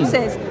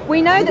differences.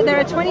 We know that there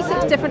are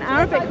 26 different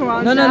Arabic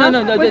Qurans. No,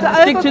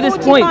 stick to this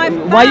point.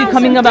 Why are you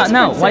coming about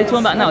now? Why are you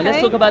talking about now? Okay?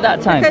 Let's talk about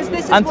that time.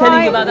 I'm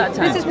telling you about that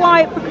time. This is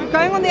why,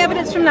 going on the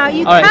evidence from now,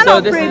 you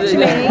cannot prove to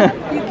me.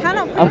 You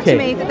cannot prove to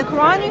me that the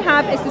Quran you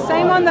have is the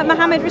same one that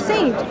Muhammad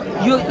received.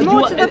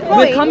 More to the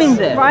point, we're coming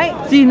there. Right?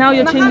 See, now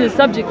you're changing the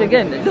subject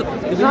again. Look,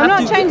 I'm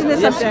not changing the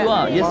subject. Yes, you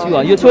are. Yes, you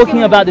are. You're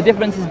talking about the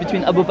differences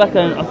between Abu Bakr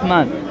and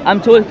Uthman.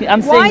 I'm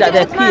saying that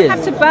they're peers. Why did Uthman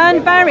have to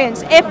burn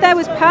variants? If there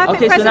was perfect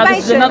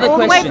preservation all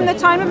the way from the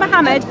time of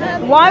Muhammad,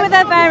 why were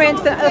there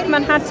variants that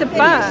Uthman had to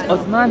burn?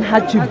 Uthman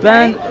had to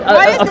burn.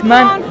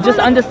 Uthman, just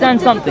understand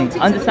something.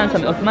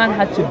 Uthman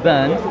had to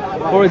burn,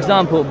 for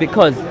example,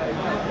 because,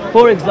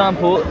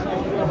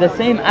 the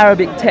same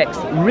Arabic text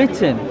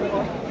written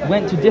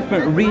went to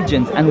different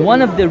regions, and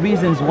one of the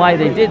reasons why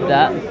they did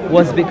that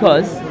was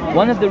because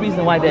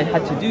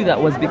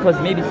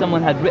maybe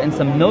someone had written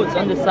some notes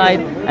on the side,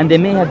 and there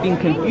may have been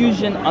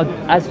confusion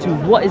as to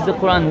what is the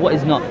Quran, what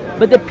is not.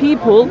 But the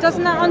people,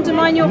 doesn't that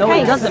undermine your case? No,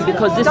 it doesn't,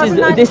 because this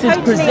is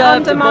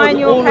preserved both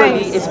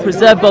orally. It's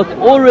preserved both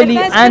orally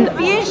and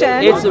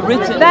it's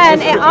written.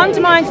 Then it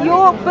undermines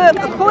your book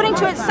according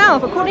to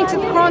itself, according to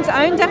the Quran's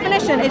own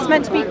definition. It's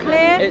meant to be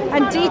clear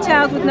and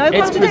detailed with no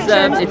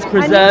contradictions. It's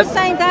preserved. And you're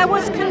saying there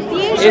was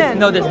confusion.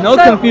 No, there's no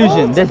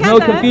confusion. There's no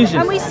confusion.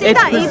 And we see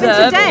that even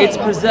today. It's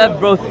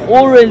preserved both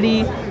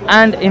orally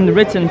and in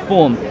written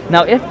form.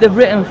 Now, if the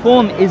written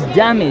form is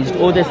damaged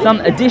or there's some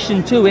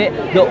addition to it,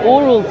 the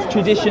oral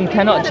tradition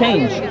cannot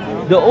change.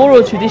 The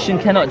oral tradition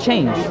cannot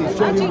change.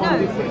 How do you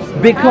know?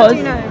 Because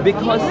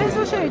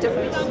Let's show you a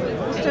difference.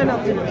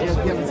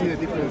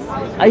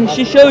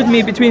 she showed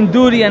me between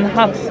Duri and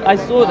Hafs. I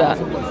saw that.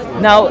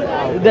 Now,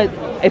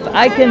 if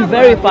I can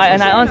verify,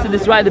 and I answered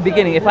this right at the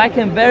beginning, if I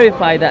can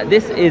verify that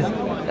there's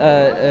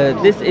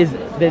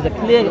a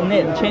clear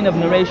chain of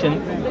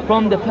narration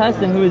from the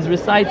person who is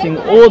reciting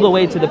all the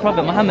way to the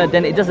Prophet Muhammad,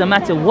 then it doesn't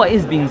matter what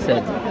is being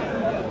said.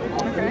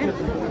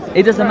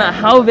 It doesn't matter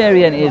how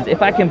variant it is.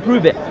 If I can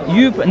prove it,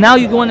 now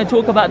you want to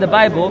talk about the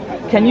Bible.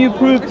 Can you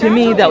prove to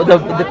me that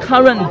the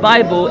current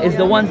Bible is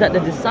the ones that the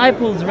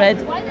disciples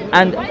read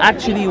and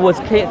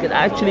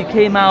actually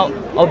came out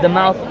of the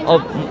mouth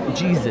of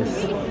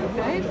Jesus?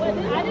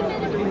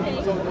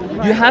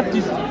 You have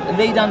to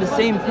lay down the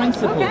same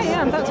principles. Okay,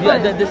 yeah, that's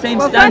fine. The same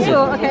well, standard. First of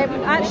all, okay,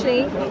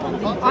 actually,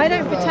 I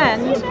don't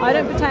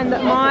pretend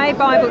that my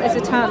Bible is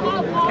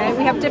eternal. Okay,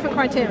 we have different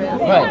criteria.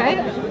 Right.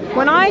 Okay.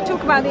 When I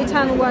talk about the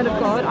eternal Word of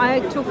God, I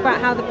talk about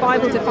how the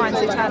Bible defines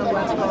the eternal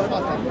Word of God.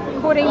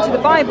 According to the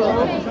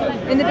Bible,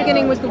 in the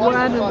beginning was the Word,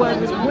 and the Word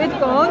was with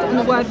God, and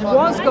the Word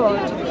was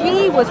God.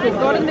 He was with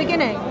God in the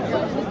beginning.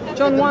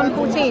 John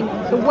 1:14.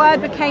 The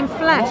Word became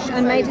flesh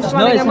and made His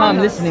dwelling among us. Notice how I'm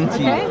listening to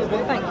you. Okay?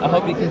 Thank you. I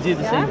hope you can do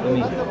the same for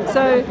me.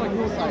 So,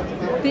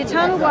 the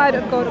eternal Word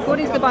of God,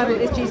 according to the Bible,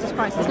 is Jesus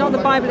Christ. It's not the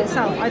Bible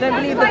itself. I don't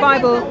believe the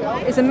Bible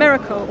is a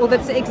miracle or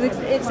that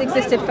it's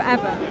existed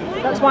forever.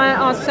 That's why I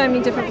ask so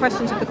many different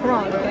questions of the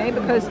Quran, okay?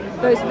 Because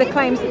those are the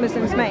claims that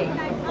Muslims make,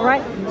 all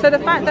right? So the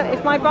fact that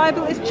if my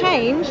Bible is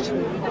changed,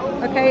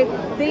 okay,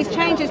 these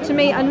changes to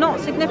me are not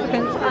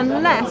significant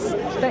unless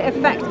they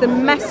affect the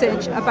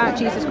message about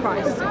Jesus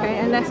Christ, okay?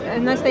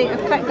 Unless they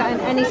affect that in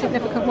any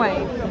significant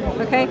way,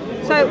 okay?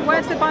 So where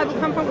does the Bible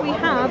come from? We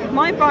have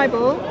my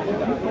Bible.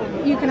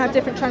 You can have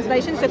different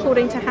translations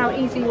according to how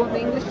easy you want the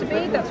English to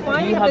be. That's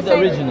fine. Do you have the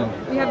original?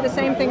 We have the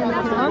same thing in the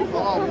Quran.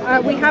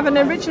 We have an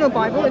original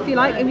Bible, if you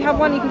like. If you have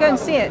one, you can go and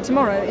see it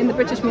tomorrow in the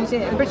British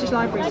Museum, the British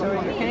Library. Sorry.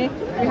 Okay.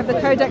 We have the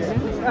Codex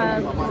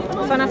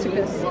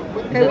Sinaiticus,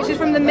 okay, which is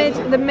from the mid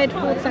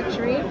 4th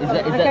century. Is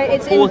that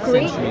it's in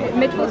Greek,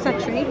 mid 4th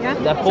century. Yeah.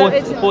 The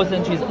 4th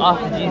century is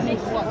after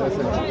Jesus.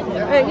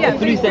 Yeah.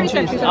 3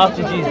 centuries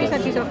after Jesus.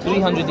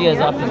 300 years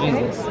after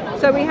Jesus.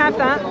 So we have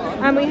that,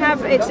 and we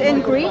have it's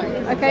in Greek,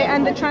 okay,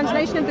 and the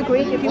translation of the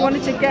Greek, if you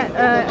wanted to get,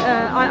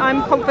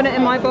 I'm confident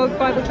in my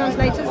Bible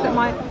translators that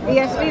my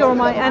ESV or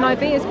my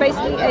NIV is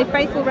basically a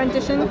faithful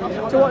rendition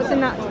to what's in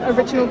that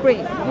original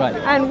Greek. Right.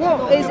 And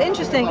what is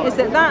interesting is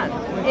that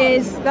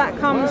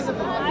comes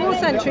 4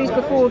 centuries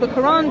before the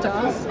Quran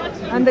does,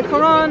 and the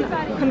Quran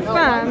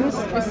confirms,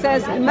 it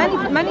says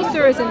many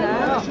surahs in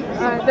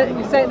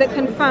there that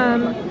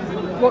confirm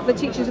what the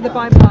teachings of the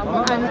Bible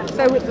are. And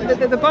so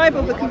the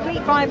Bible, the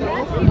complete Bible,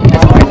 has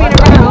already been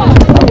around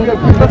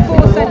for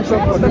 4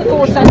 centuries.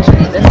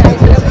 The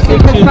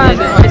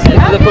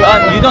Quran,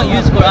 you don't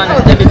use Quran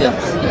as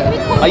evidence.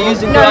 Are you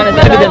using Quran as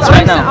evidence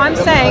right now? I'm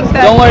saying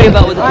that... Don't worry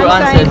about what the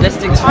Quran says. Let's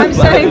stick to I'm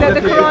saying that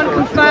the Quran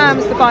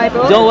confirms the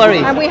Bible. Don't worry.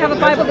 And we have a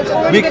Bible that's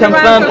already been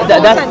confirm around for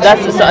 4 centuries.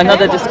 That's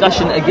another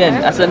discussion again.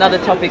 That's another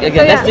topic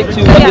again. Let's stick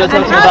to what you're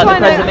talking about, the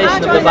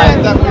preservation of the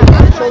Bible.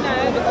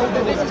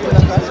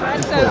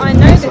 So I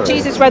know that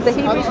Jesus read the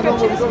Hebrew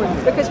scriptures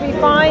because we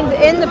find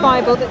in the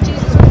Bible that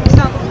Jesus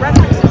himself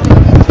references the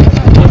Hebrew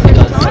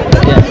scriptures.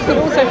 Yes. But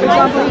also, for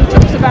example, he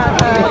talks about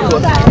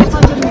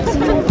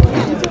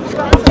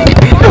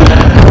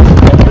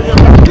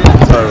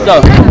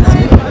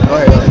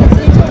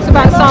it's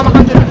about Psalm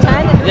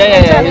 110.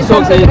 Yeah. He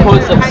talks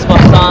quotes of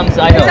Psalms.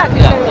 I know. Exactly.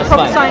 Yeah, so that's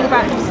prophesying fine.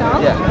 about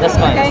himself. Yeah, that's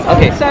fine.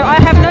 Okay. So I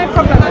have no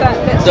problem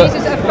that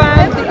Jesus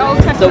affirmed the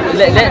Old Testament. So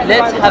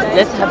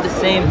let's have the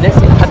same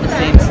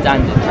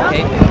standard.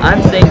 Okay.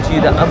 I'm saying to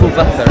you that Abu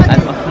Bakr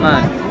and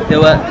Uthman, they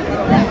were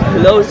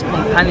close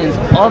companions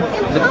of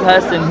the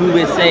person who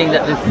is saying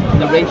that this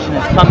narration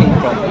is coming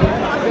from.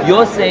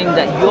 You're saying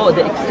that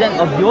the extent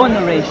of your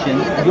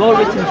narration, your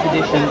written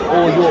tradition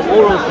or your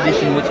oral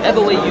tradition, whichever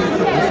way you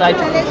decide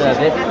to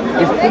preserve it,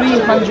 is 300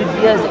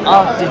 years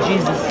after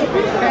Jesus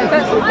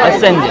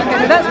ascended.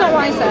 Okay, that's not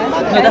what I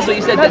said. No, that's what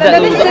you said.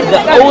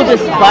 The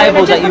oldest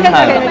Bible that you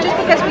have. Just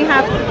because we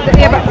have,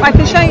 but I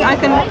can show you, I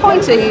can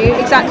point to you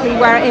exactly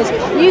where it is.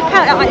 You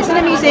can. It's in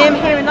a museum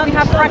here in London. We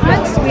have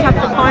fragments. We have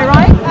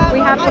papyri.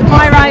 We have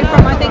papyri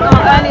from I think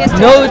our earliest.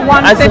 No,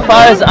 as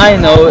far as I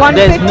know,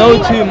 there's no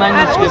two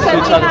manuscripts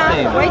which are the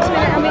same. Wait a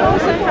minute, and we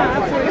also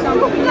have, for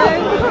example, we know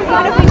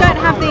even if we don't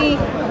have the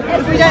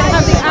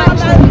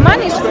actual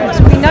manuscripts,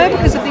 we know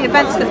because of the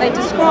events that they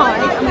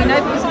describe, and we know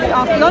because of the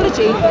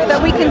archaeology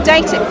that we can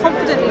date it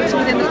confidently to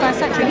within the 1st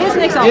century. Here's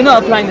an example. You're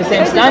not applying the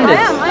same standards.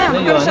 I am. No,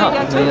 you're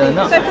not. No, you're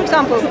not. So, for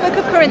example, the Book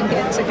of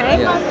Corinthians.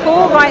 Okay, Yeah.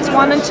 Paul writes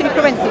 1 and 2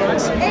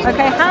 Corinthians.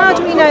 Okay, how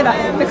do we know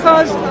that?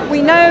 Because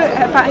we know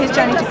about his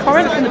journey to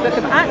Corinth from the Book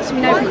of Acts.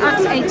 We know from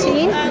Acts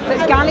 18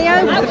 that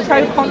Gallio was the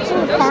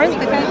proconsul of Corinth.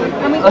 Okay,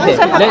 and we also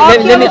have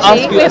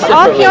archaeology. We have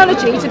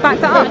archaeology to back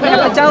that up. We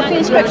have a Delphi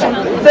inscription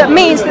that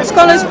means that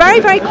scholars very,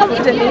 very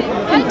confidently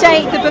can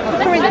date the book of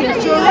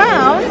Corinthians to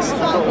around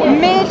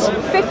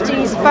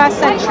mid-50s, first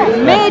century.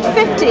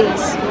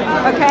 Mid-50s.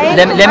 Okay.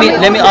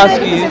 Let me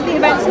ask you. The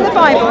events in the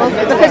Bible,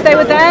 because they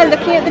were there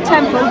looking at the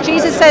temple.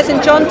 Jesus says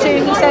in John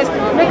 2, he says,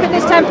 "Look at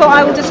this temple,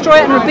 I will destroy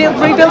it and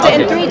rebuild it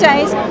in 3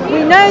 days."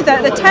 We know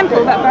that the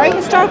temple, that very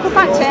historical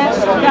fact here,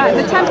 that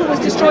the temple was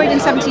destroyed in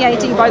 70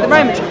 AD by the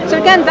Romans. So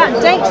again, that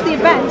dates the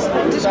events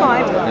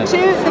described to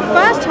the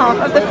first half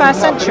of the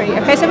first century.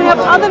 Okay, so we have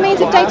other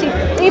means of dating,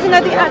 even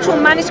though the actual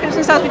manuscripts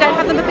themselves, we don't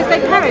have them because they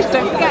perished.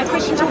 Don't forget,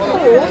 Christians were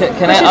poor,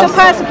 Christians are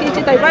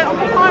persecuted, they wrote on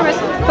papyrus.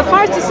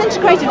 Papyrus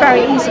disintegrated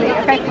very easily.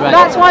 Okay,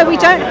 that's why we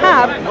don't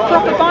have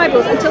proper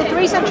Bibles until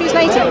 3 centuries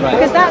later,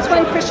 because that's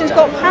when Christians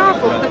got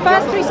powerful. For the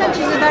first 3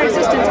 centuries of their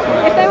existence,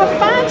 if they were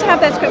found to have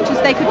their scriptures,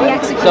 they could be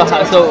executed.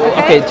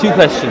 Okay, 2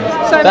 questions.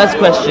 First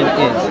question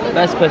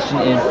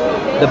is,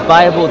 the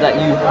Bible that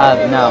you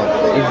have now,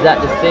 is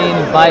that the same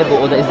Bible,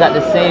 or is that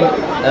the same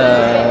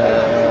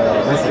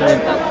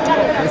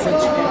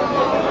message?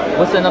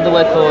 What's another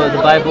word for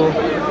the Bible?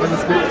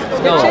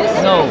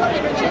 No.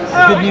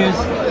 Good news.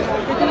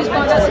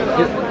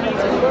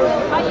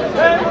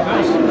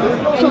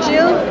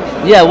 Injil?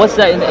 Yeah, what's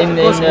that in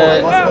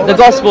the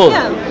Gospels?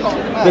 Yeah.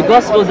 The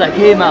Gospels that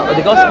came out,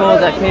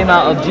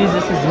 of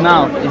Jesus'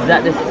 mouth, is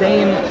that the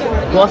same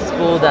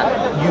Gospel that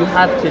you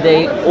have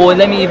today, or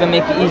let me even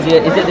make it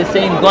easier, is it the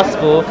same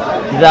Gospel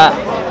that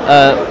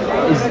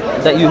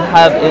that you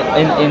have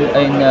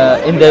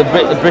in the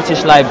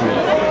British Library?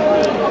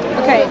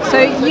 Okay, so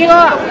you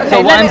are. Okay,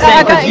 so what I'm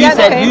saying, because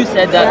you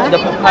said that the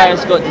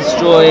papyrus got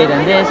destroyed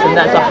and this and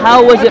that. So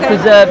how was it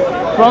preserved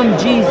from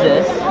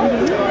Jesus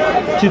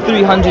to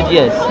 300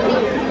 years?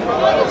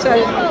 So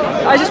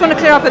I just want to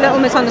clear up a little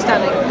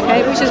misunderstanding,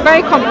 okay, which is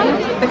very common,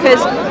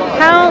 because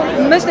how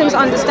Muslims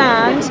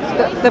understand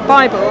the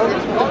Bible,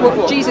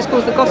 what Jesus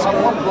calls the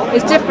Gospel,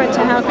 is different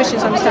to how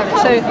Christians understand it.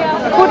 So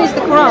according to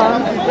the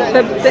Quran,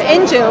 the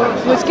Injil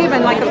was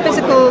given like a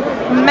physical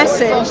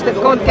message that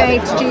God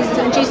gave to Jesus,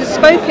 and Jesus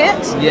spoke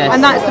it,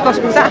 and that's the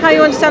Gospel. Is that how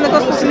you understand the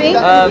Gospel to me?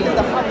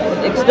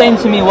 Explain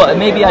to me what,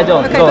 maybe I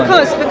don't. Okay,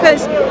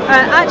 because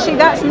actually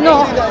that's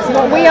not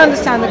what we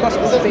understand the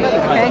Gospel to be,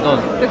 okay?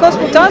 The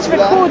Gospel does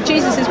record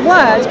Jesus'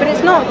 words, but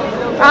it's not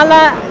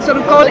Allah, sort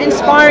of God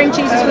inspiring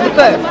Jesus with a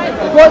book.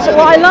 What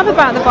I love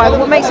about the Bible,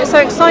 what makes it so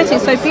exciting,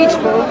 so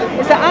beautiful,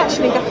 is that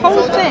actually the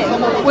whole thing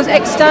was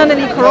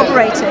externally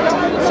corroborated.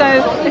 So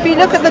if you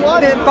look at the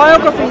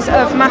biographies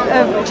of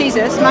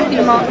Jesus,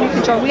 Matthew, Mark, Luke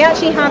and John, we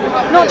actually have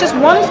not just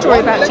one story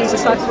about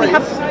Jesus' life, we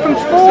have from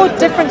 4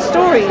 different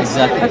stories.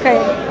 Exactly. Okay,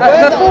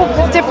 the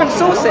 4 different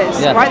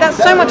sources, right? That's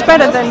so much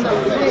better than,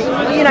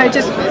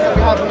 just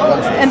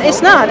an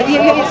isnad.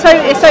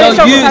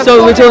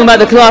 So we're talking about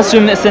the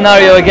classroom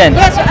scenario again.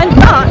 Yes,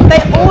 but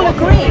they all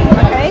agree.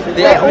 Okay,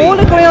 they all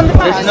agree on the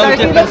fact. There's no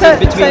differences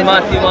between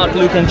Matthew, Mark,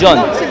 Luke, and John.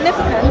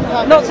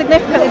 Not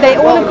significantly. They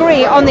all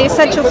agree on the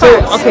essential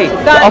fact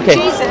that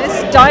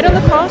Jesus died on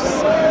the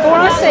cross for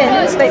our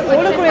sins. They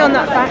all agree on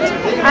that fact,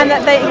 and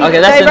that they. Okay,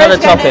 that's another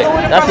topic.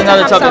 That's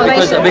another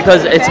topic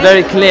because it's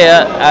very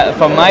clear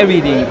from my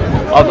reading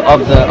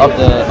of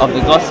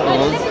the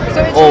Gospels,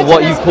 or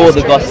what you call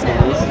the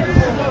Gospels.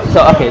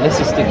 So okay, let's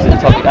just stick to the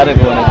topic. I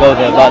don't want to go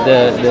there about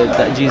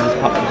that Jesus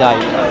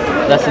died.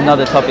 That's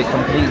another topic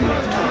completely.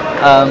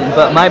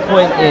 But my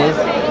point is,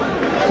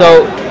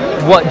 so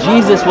what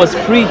Jesus was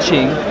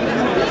preaching,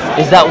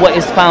 is that what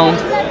is found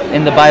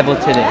in the Bible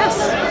today? Yes.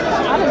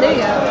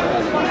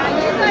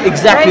 Hallelujah.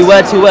 Exactly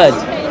word to word.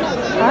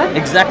 Huh?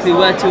 Exactly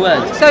word to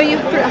word. So you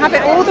have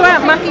it all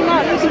throughout Matthew,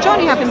 Mark, Luke and John.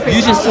 You have him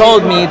preaching. You just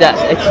told me that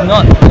it's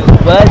not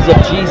words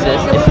of Jesus.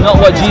 It's not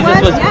what Jesus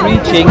was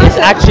preaching. It's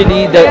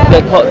actually the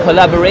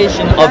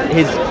collaboration of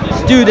his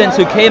students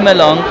who came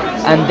along,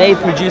 and they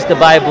produced the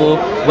Bible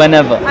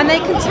whenever. And they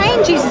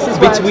contain Jesus'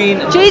 words.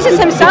 Between Jesus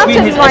himself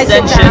didn't write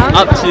it down.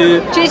 Up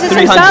to Jesus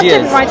 300 himself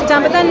years. didn't write it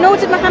down, but then nor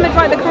did Muhammad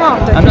write the Quran.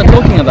 I'm not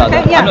talking about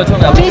that. Yeah. I'm not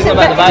talking about, Jesus,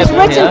 about the Bible. it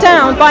was written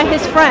down by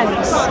his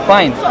friends.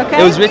 Fine. Okay.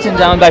 It was written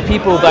down by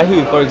people, by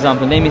who, for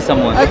example? Name me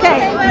someone.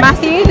 Okay.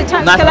 Matthew, the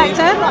tax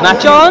collector.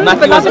 John, the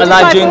Matthew was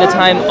alive during the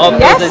time of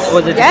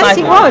was a disciple. Yes,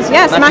 he was.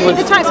 Yes, Matthew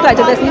the tax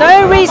collector. There's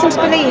no reason to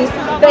believe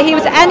that he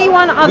was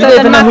anyone other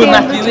than Matthew. We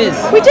don't even know who Matthew is.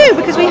 We do,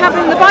 because we have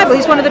him in the Bible.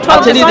 He's one of the 12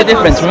 I'll tell you the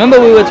difference. Remember,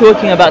 we were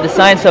talking about the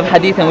science of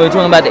hadith, and we were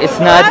talking about the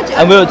isnad,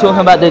 and we were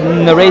talking about the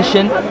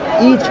narration.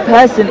 Each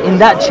person in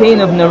that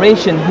chain of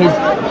narration, his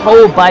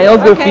whole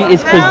biography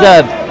is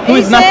preserved. Who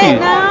is Matthew?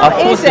 Of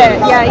course it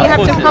is. Yeah, you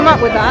have to come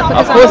up with that.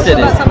 Of course it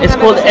is. It's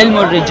called Ilm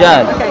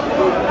al-Rijal. Okay.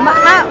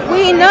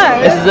 We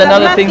know. This is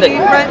another thing that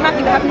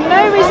Matthew, we have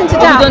no reason to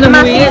doubt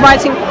Matthew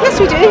writing. Yes,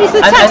 we do. He's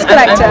the tax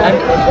collector.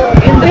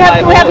 We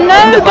have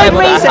no good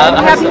reason.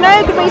 We have no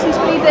good reason to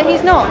believe that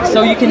he's not.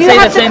 So you can say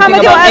the same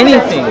thing about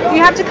anything.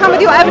 You have to come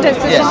with your evidence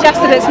to suggest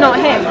that it's not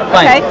him.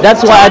 Fine.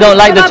 That's why I don't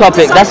like the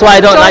topic. That's why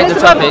I don't like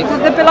the topic.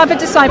 The beloved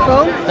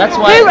disciple. That's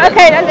why.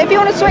 Okay, and if you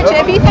want to switch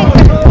it, if you think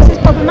this is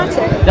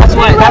problematic. That's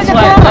why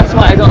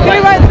I don't like.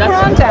 Who wrote the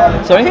Quran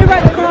down? Sorry. Who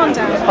wrote the Quran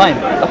down? Fine.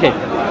 Okay.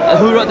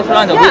 who wrote the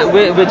Quran? Yeah.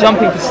 We're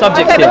jumping to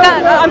subjects okay, here.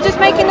 But I'm just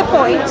making the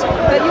point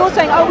that you're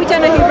saying, oh, we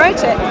don't know who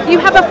wrote it. You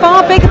have a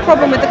far bigger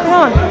problem with the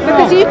Quran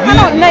because you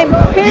cannot name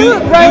who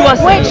wrote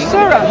which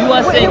surah. You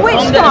are saying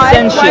which from the tribe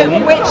ascension.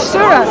 wrote which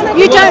surah.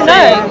 You don't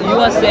know. You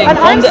are saying. And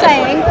I'm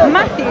saying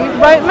Matthew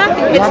wrote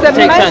Matthew. It's the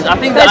take most. turns. I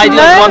think the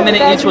idea of 1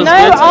 minute each was no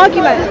good.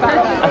 argument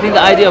about that. I think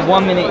the idea of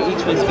 1 minute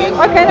each was good.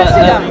 Okay, let's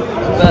do that.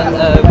 But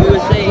we were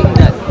saying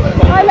that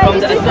from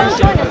the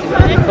ascension,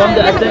 from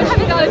the ascension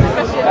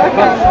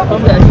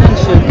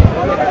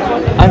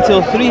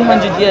until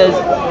 300 years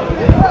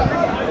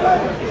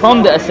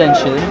from the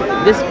ascension,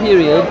 this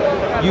period,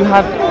 you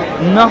have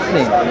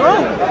nothing.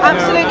 Wrong.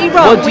 Absolutely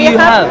wrong. What do you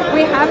have?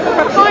 We have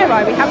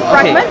papyri. We have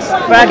fragments.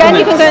 Fragments. Again,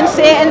 you can go and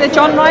see it in the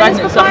John Rylands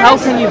Fragments. papyrus. So how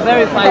can you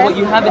verify what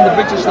you have in the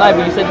British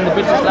Library? You said in the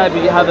British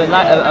Library you have a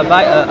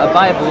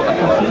Bible, a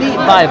complete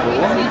Bible.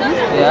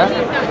 Yeah.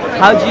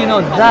 How do you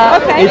know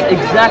that is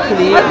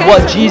exactly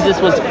what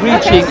Jesus was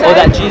preaching or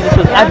that Jesus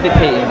was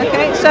advocating?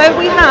 Okay, so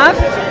we have,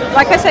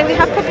 like I say, we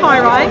have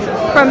papyri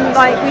from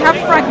we have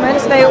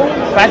fragments. They all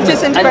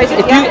disintegrated.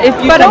 If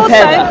you but also,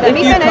 that, let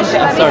me finish.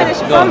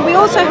 We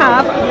also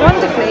have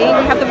wonderfully,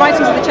 we have the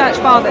writings of the Church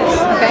Fathers.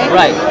 Okay,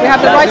 right. We have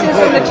the writings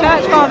of the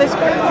Church Fathers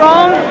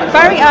from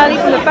very early,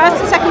 from the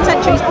 1st and 2nd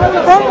centuries,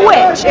 from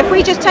which, if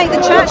we just take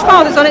the Church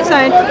Fathers on its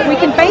own, we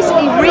can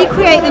basically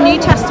recreate the New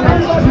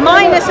Testament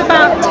minus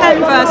about 10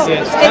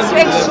 verses. It's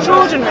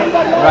extraordinary.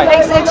 Right.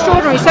 It's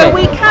extraordinary. So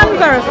we can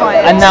verify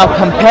it. And now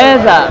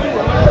compare that,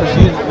 because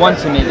you want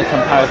to make the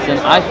comparison.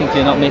 I think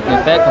you're not making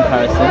a fair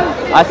comparison.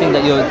 I think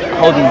that you're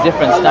holding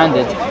different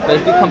standards. But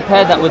if you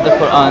compare that with the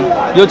Quran,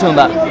 you're talking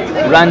about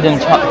random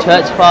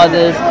church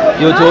fathers.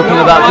 You're talking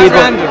about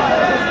people.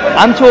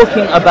 I'm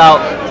talking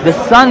about the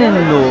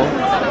son-in-law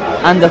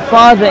and the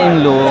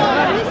father-in-law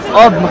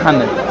of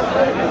Muhammad,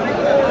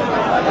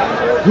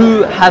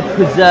 who have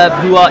preserved,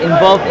 who are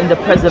involved in the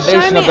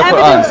preservation of the Quran. Show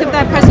me evidence of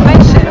their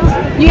preservation.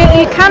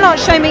 You cannot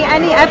show me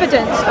any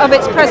evidence of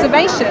its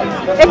preservation.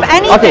 If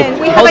anything,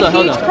 we have a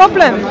huge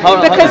problem.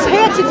 Because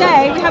here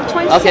today, we have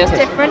 26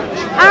 different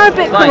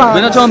Arabic Qurans.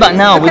 We're not talking about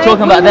now, we're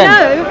talking about then. We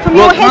know from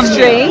your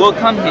history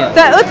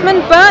that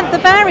Uthman burnt the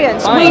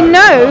variants. We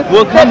know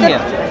that the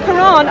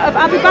Quran of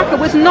Abu Bakr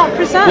was not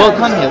preserved. We'll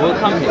come here.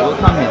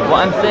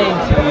 What I'm saying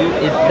to you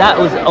is that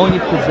was only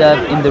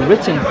preserved in the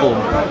written form.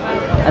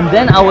 And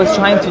then I was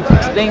trying to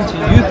explain to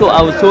you, you thought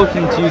I was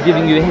talking to you,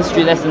 giving you a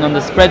history lesson on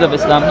the spread of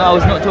Islam. No, I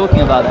was not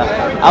talking about that.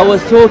 I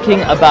was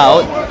talking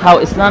about how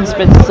Islam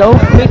spread so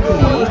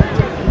quickly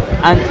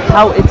and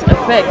how its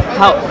effect,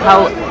 how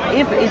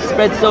if it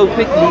spread so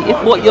quickly,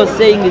 if what you're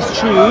saying is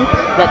true,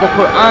 that the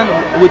Quran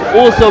would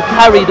also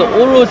carry the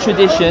oral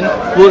tradition,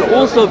 will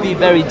also be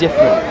very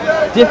different.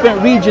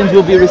 Different regions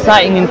will be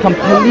reciting in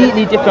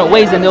completely different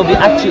ways, and they'll be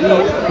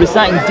actually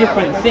reciting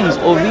different things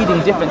or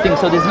reading different things.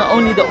 So there's not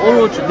only the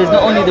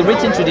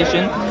written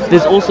tradition,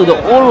 there's also the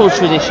oral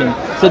tradition.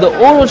 So the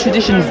oral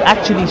tradition is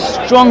actually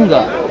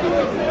stronger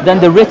than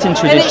the written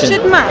tradition. And it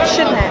should match,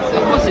 shouldn't it?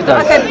 Of course it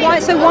does. Okay,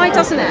 so why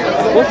doesn't it?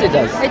 Of course it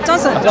does. It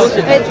doesn't.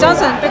 It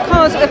doesn't,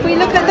 because if we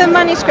look at the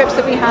manuscripts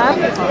that we have,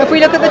 if we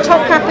look at the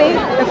Topkapi,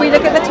 if we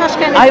look at the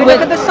Tashkent, if we look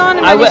at the Sana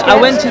manuscripts, I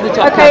went to the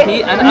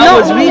Topkapi and I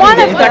was reading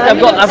it. In fact,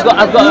 I've got a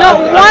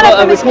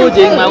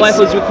recording. My wife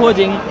was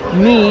recording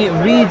me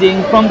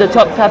reading from the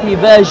Topkapi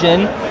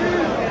version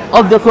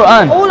of the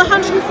Quran. All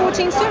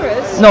 114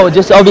 surahs? No,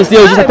 just obviously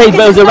it was just a page,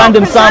 but it was a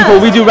random sample.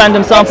 We do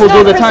random samples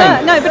all the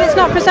time. No, but it's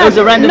not preserved. It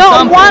was a random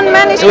sample. Not one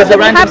manuscript that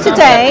we have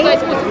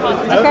today.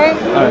 Okay.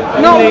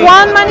 Not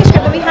one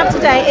manuscript that we have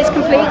today is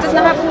complete. Does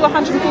not have all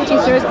 114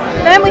 surahs.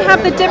 Then we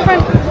have the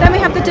different.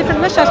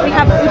 Mushafs. We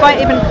have Ubay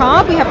ibn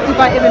Ka'b. We have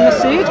Ubay ibn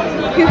Masud,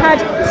 who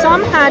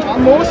some had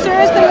more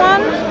surahs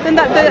than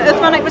the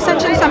Uthmanic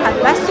recension. Some had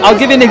less surahs. I'll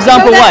give you an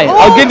example why.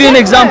 I'll give you an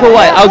example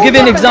why. For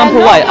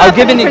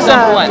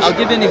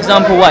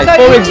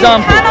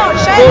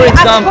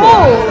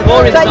example,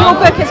 that your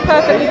book is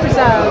perfectly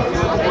preserved.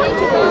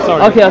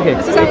 Sorry. Okay.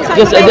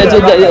 Just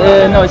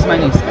no, it's my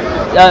niece.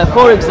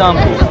 For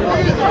example,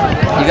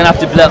 you're gonna have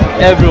to blur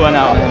everyone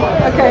out.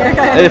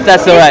 Okay. If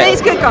that's alright.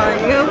 He's good guy.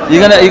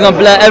 You're gonna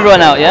blur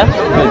everyone out, yeah?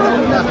 Good.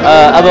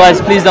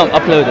 Otherwise, please don't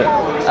upload it.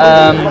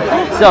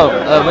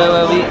 Where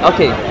were we?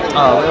 Okay.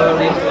 Where were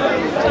we?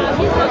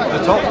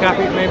 The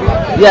Topkapi, maybe?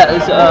 Yeah.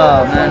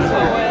 Man.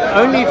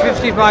 Only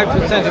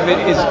 55% of it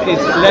is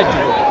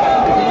legible.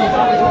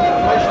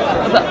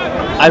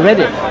 I read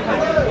it.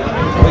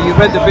 Well, you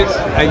read the bits,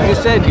 you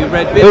said you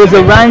read bits. It was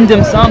a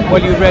random sample.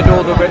 Well, you read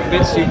all the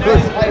bits you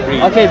could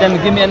read. Okay, then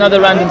give me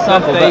another random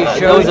sample. But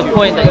there was a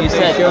point that you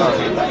said.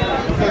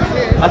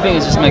 I think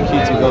it's just my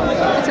cue to go.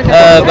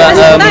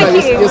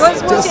 Thank you.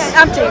 What's your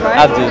Abdi, right?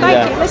 Abdi,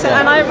 Thank you. Listen,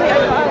 and I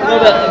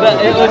but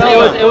it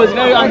was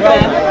very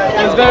unfair.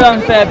 It was very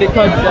unfair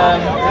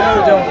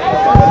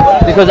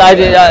because I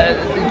did.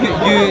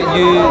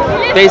 You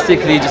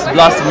basically just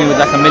blasted me with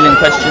like a million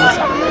questions,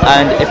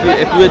 and if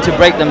we were to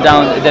break them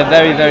down, they're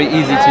very, very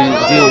easy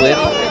to deal with.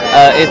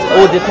 It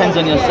all depends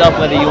on yourself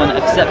whether you want to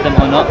accept them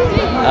or not,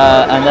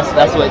 and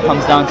that's what it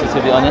comes down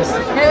to be honest.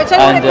 I'll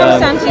tell you what it comes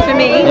down to for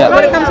me. Yeah.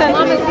 What it comes down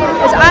to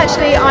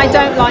I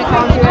don't like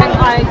arguing.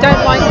 I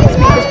don't like the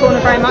speaker's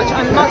corner very much.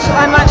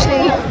 I'm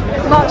actually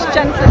much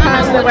gentler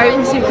person away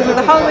from you, because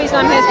the whole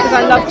reason I'm here is because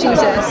I love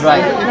Jesus.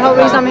 Right. The whole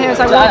reason I'm here is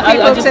I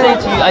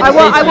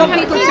want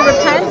people to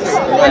repent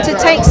and to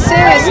take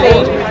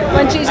seriously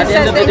when Jesus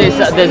says that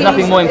there's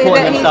nothing more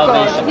important than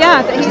salvation.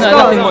 Yeah, that he's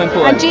God. Nothing more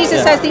important. And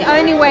Jesus says the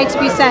only way to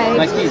be saved.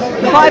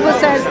 The Bible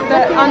says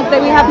that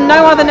we have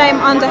no other name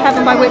under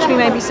heaven by which we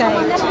may be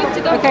saved.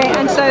 Okay,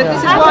 and so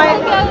this is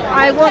why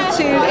I want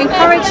to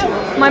encourage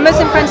my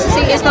Muslim friends to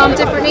see Islam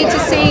differently, to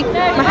see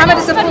Muhammad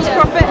as a false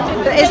prophet,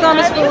 that Islam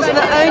is false,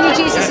 that only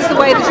Jesus is the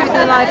way, the truth,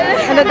 and the life,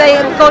 and that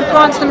God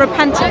grants them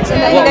repentance,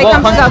 and that they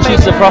come to salvation. What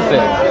constitutes a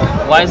prophet?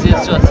 Why is it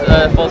just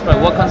a false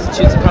prophet? What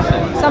constitutes a prophet?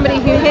 Somebody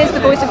who hears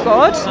the voice of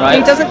God,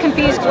 who doesn't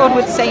confuse God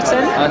with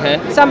Satan. Okay.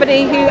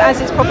 Somebody who,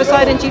 as it's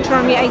prophesied in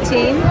Deuteronomy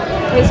 18,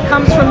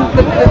 comes from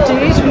the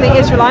Jews, from the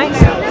Israelites.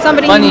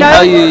 Somebody who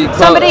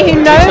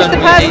knows the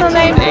personal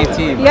name.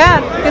 18. Yeah,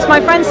 because my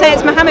friends say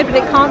it's Muhammad, but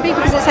it can't be,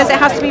 because it says it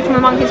has to be from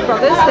among his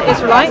brothers, the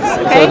Israelites.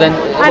 Okay. So then,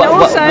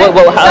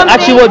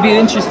 actually, what would be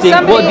interesting?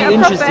 What would be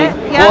interesting?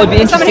 What would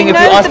be interesting if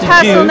you asked a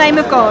Jew?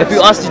 If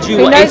you asked a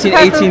Jew what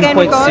 18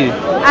 points to?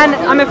 And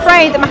I'm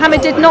afraid that Muhammad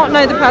did not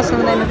know the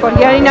personal name of God.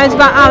 He only knows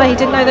about Allah. He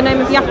didn't know the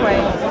name of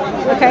Yahweh.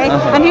 Okay?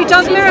 And who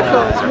does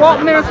miracles?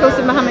 What miracles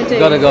did Muhammad do?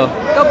 Gotta go.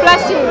 God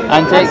bless you.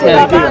 And take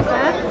care.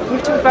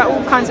 We've talked about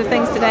all kinds of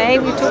things today.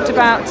 We've talked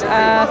about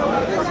the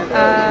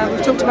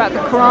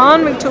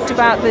Quran. We've talked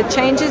about the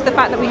changes, the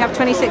fact that we have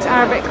 26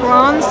 Arabic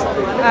Qurans,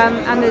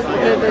 and the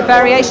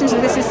variations.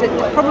 And this is a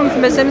problem for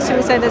Muslims who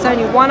would say there's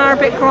only one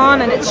Arabic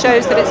Quran, and it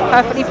shows that it's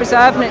perfectly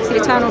preserved and it's the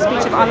eternal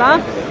speech of Allah.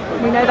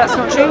 We know that's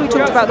not true. We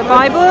talked about the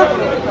Bible.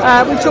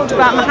 We've talked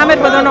about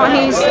Muhammad, whether or not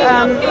he's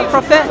a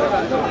prophet.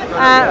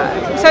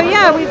 So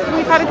yeah,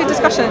 we've had a good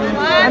discussion,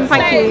 and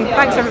thank you.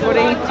 Thanks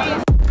everybody.